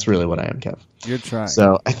 That's really what I am, Kev. You're trying.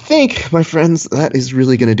 So I think, my friends, that is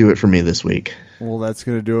really going to do it for me this week. Well, that's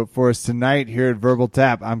going to do it for us tonight here at Verbal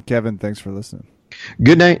Tap. I'm Kevin. Thanks for listening.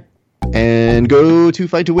 Good night. And go to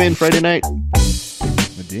Fight to Win Friday night.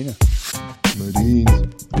 Medina.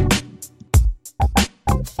 Medina.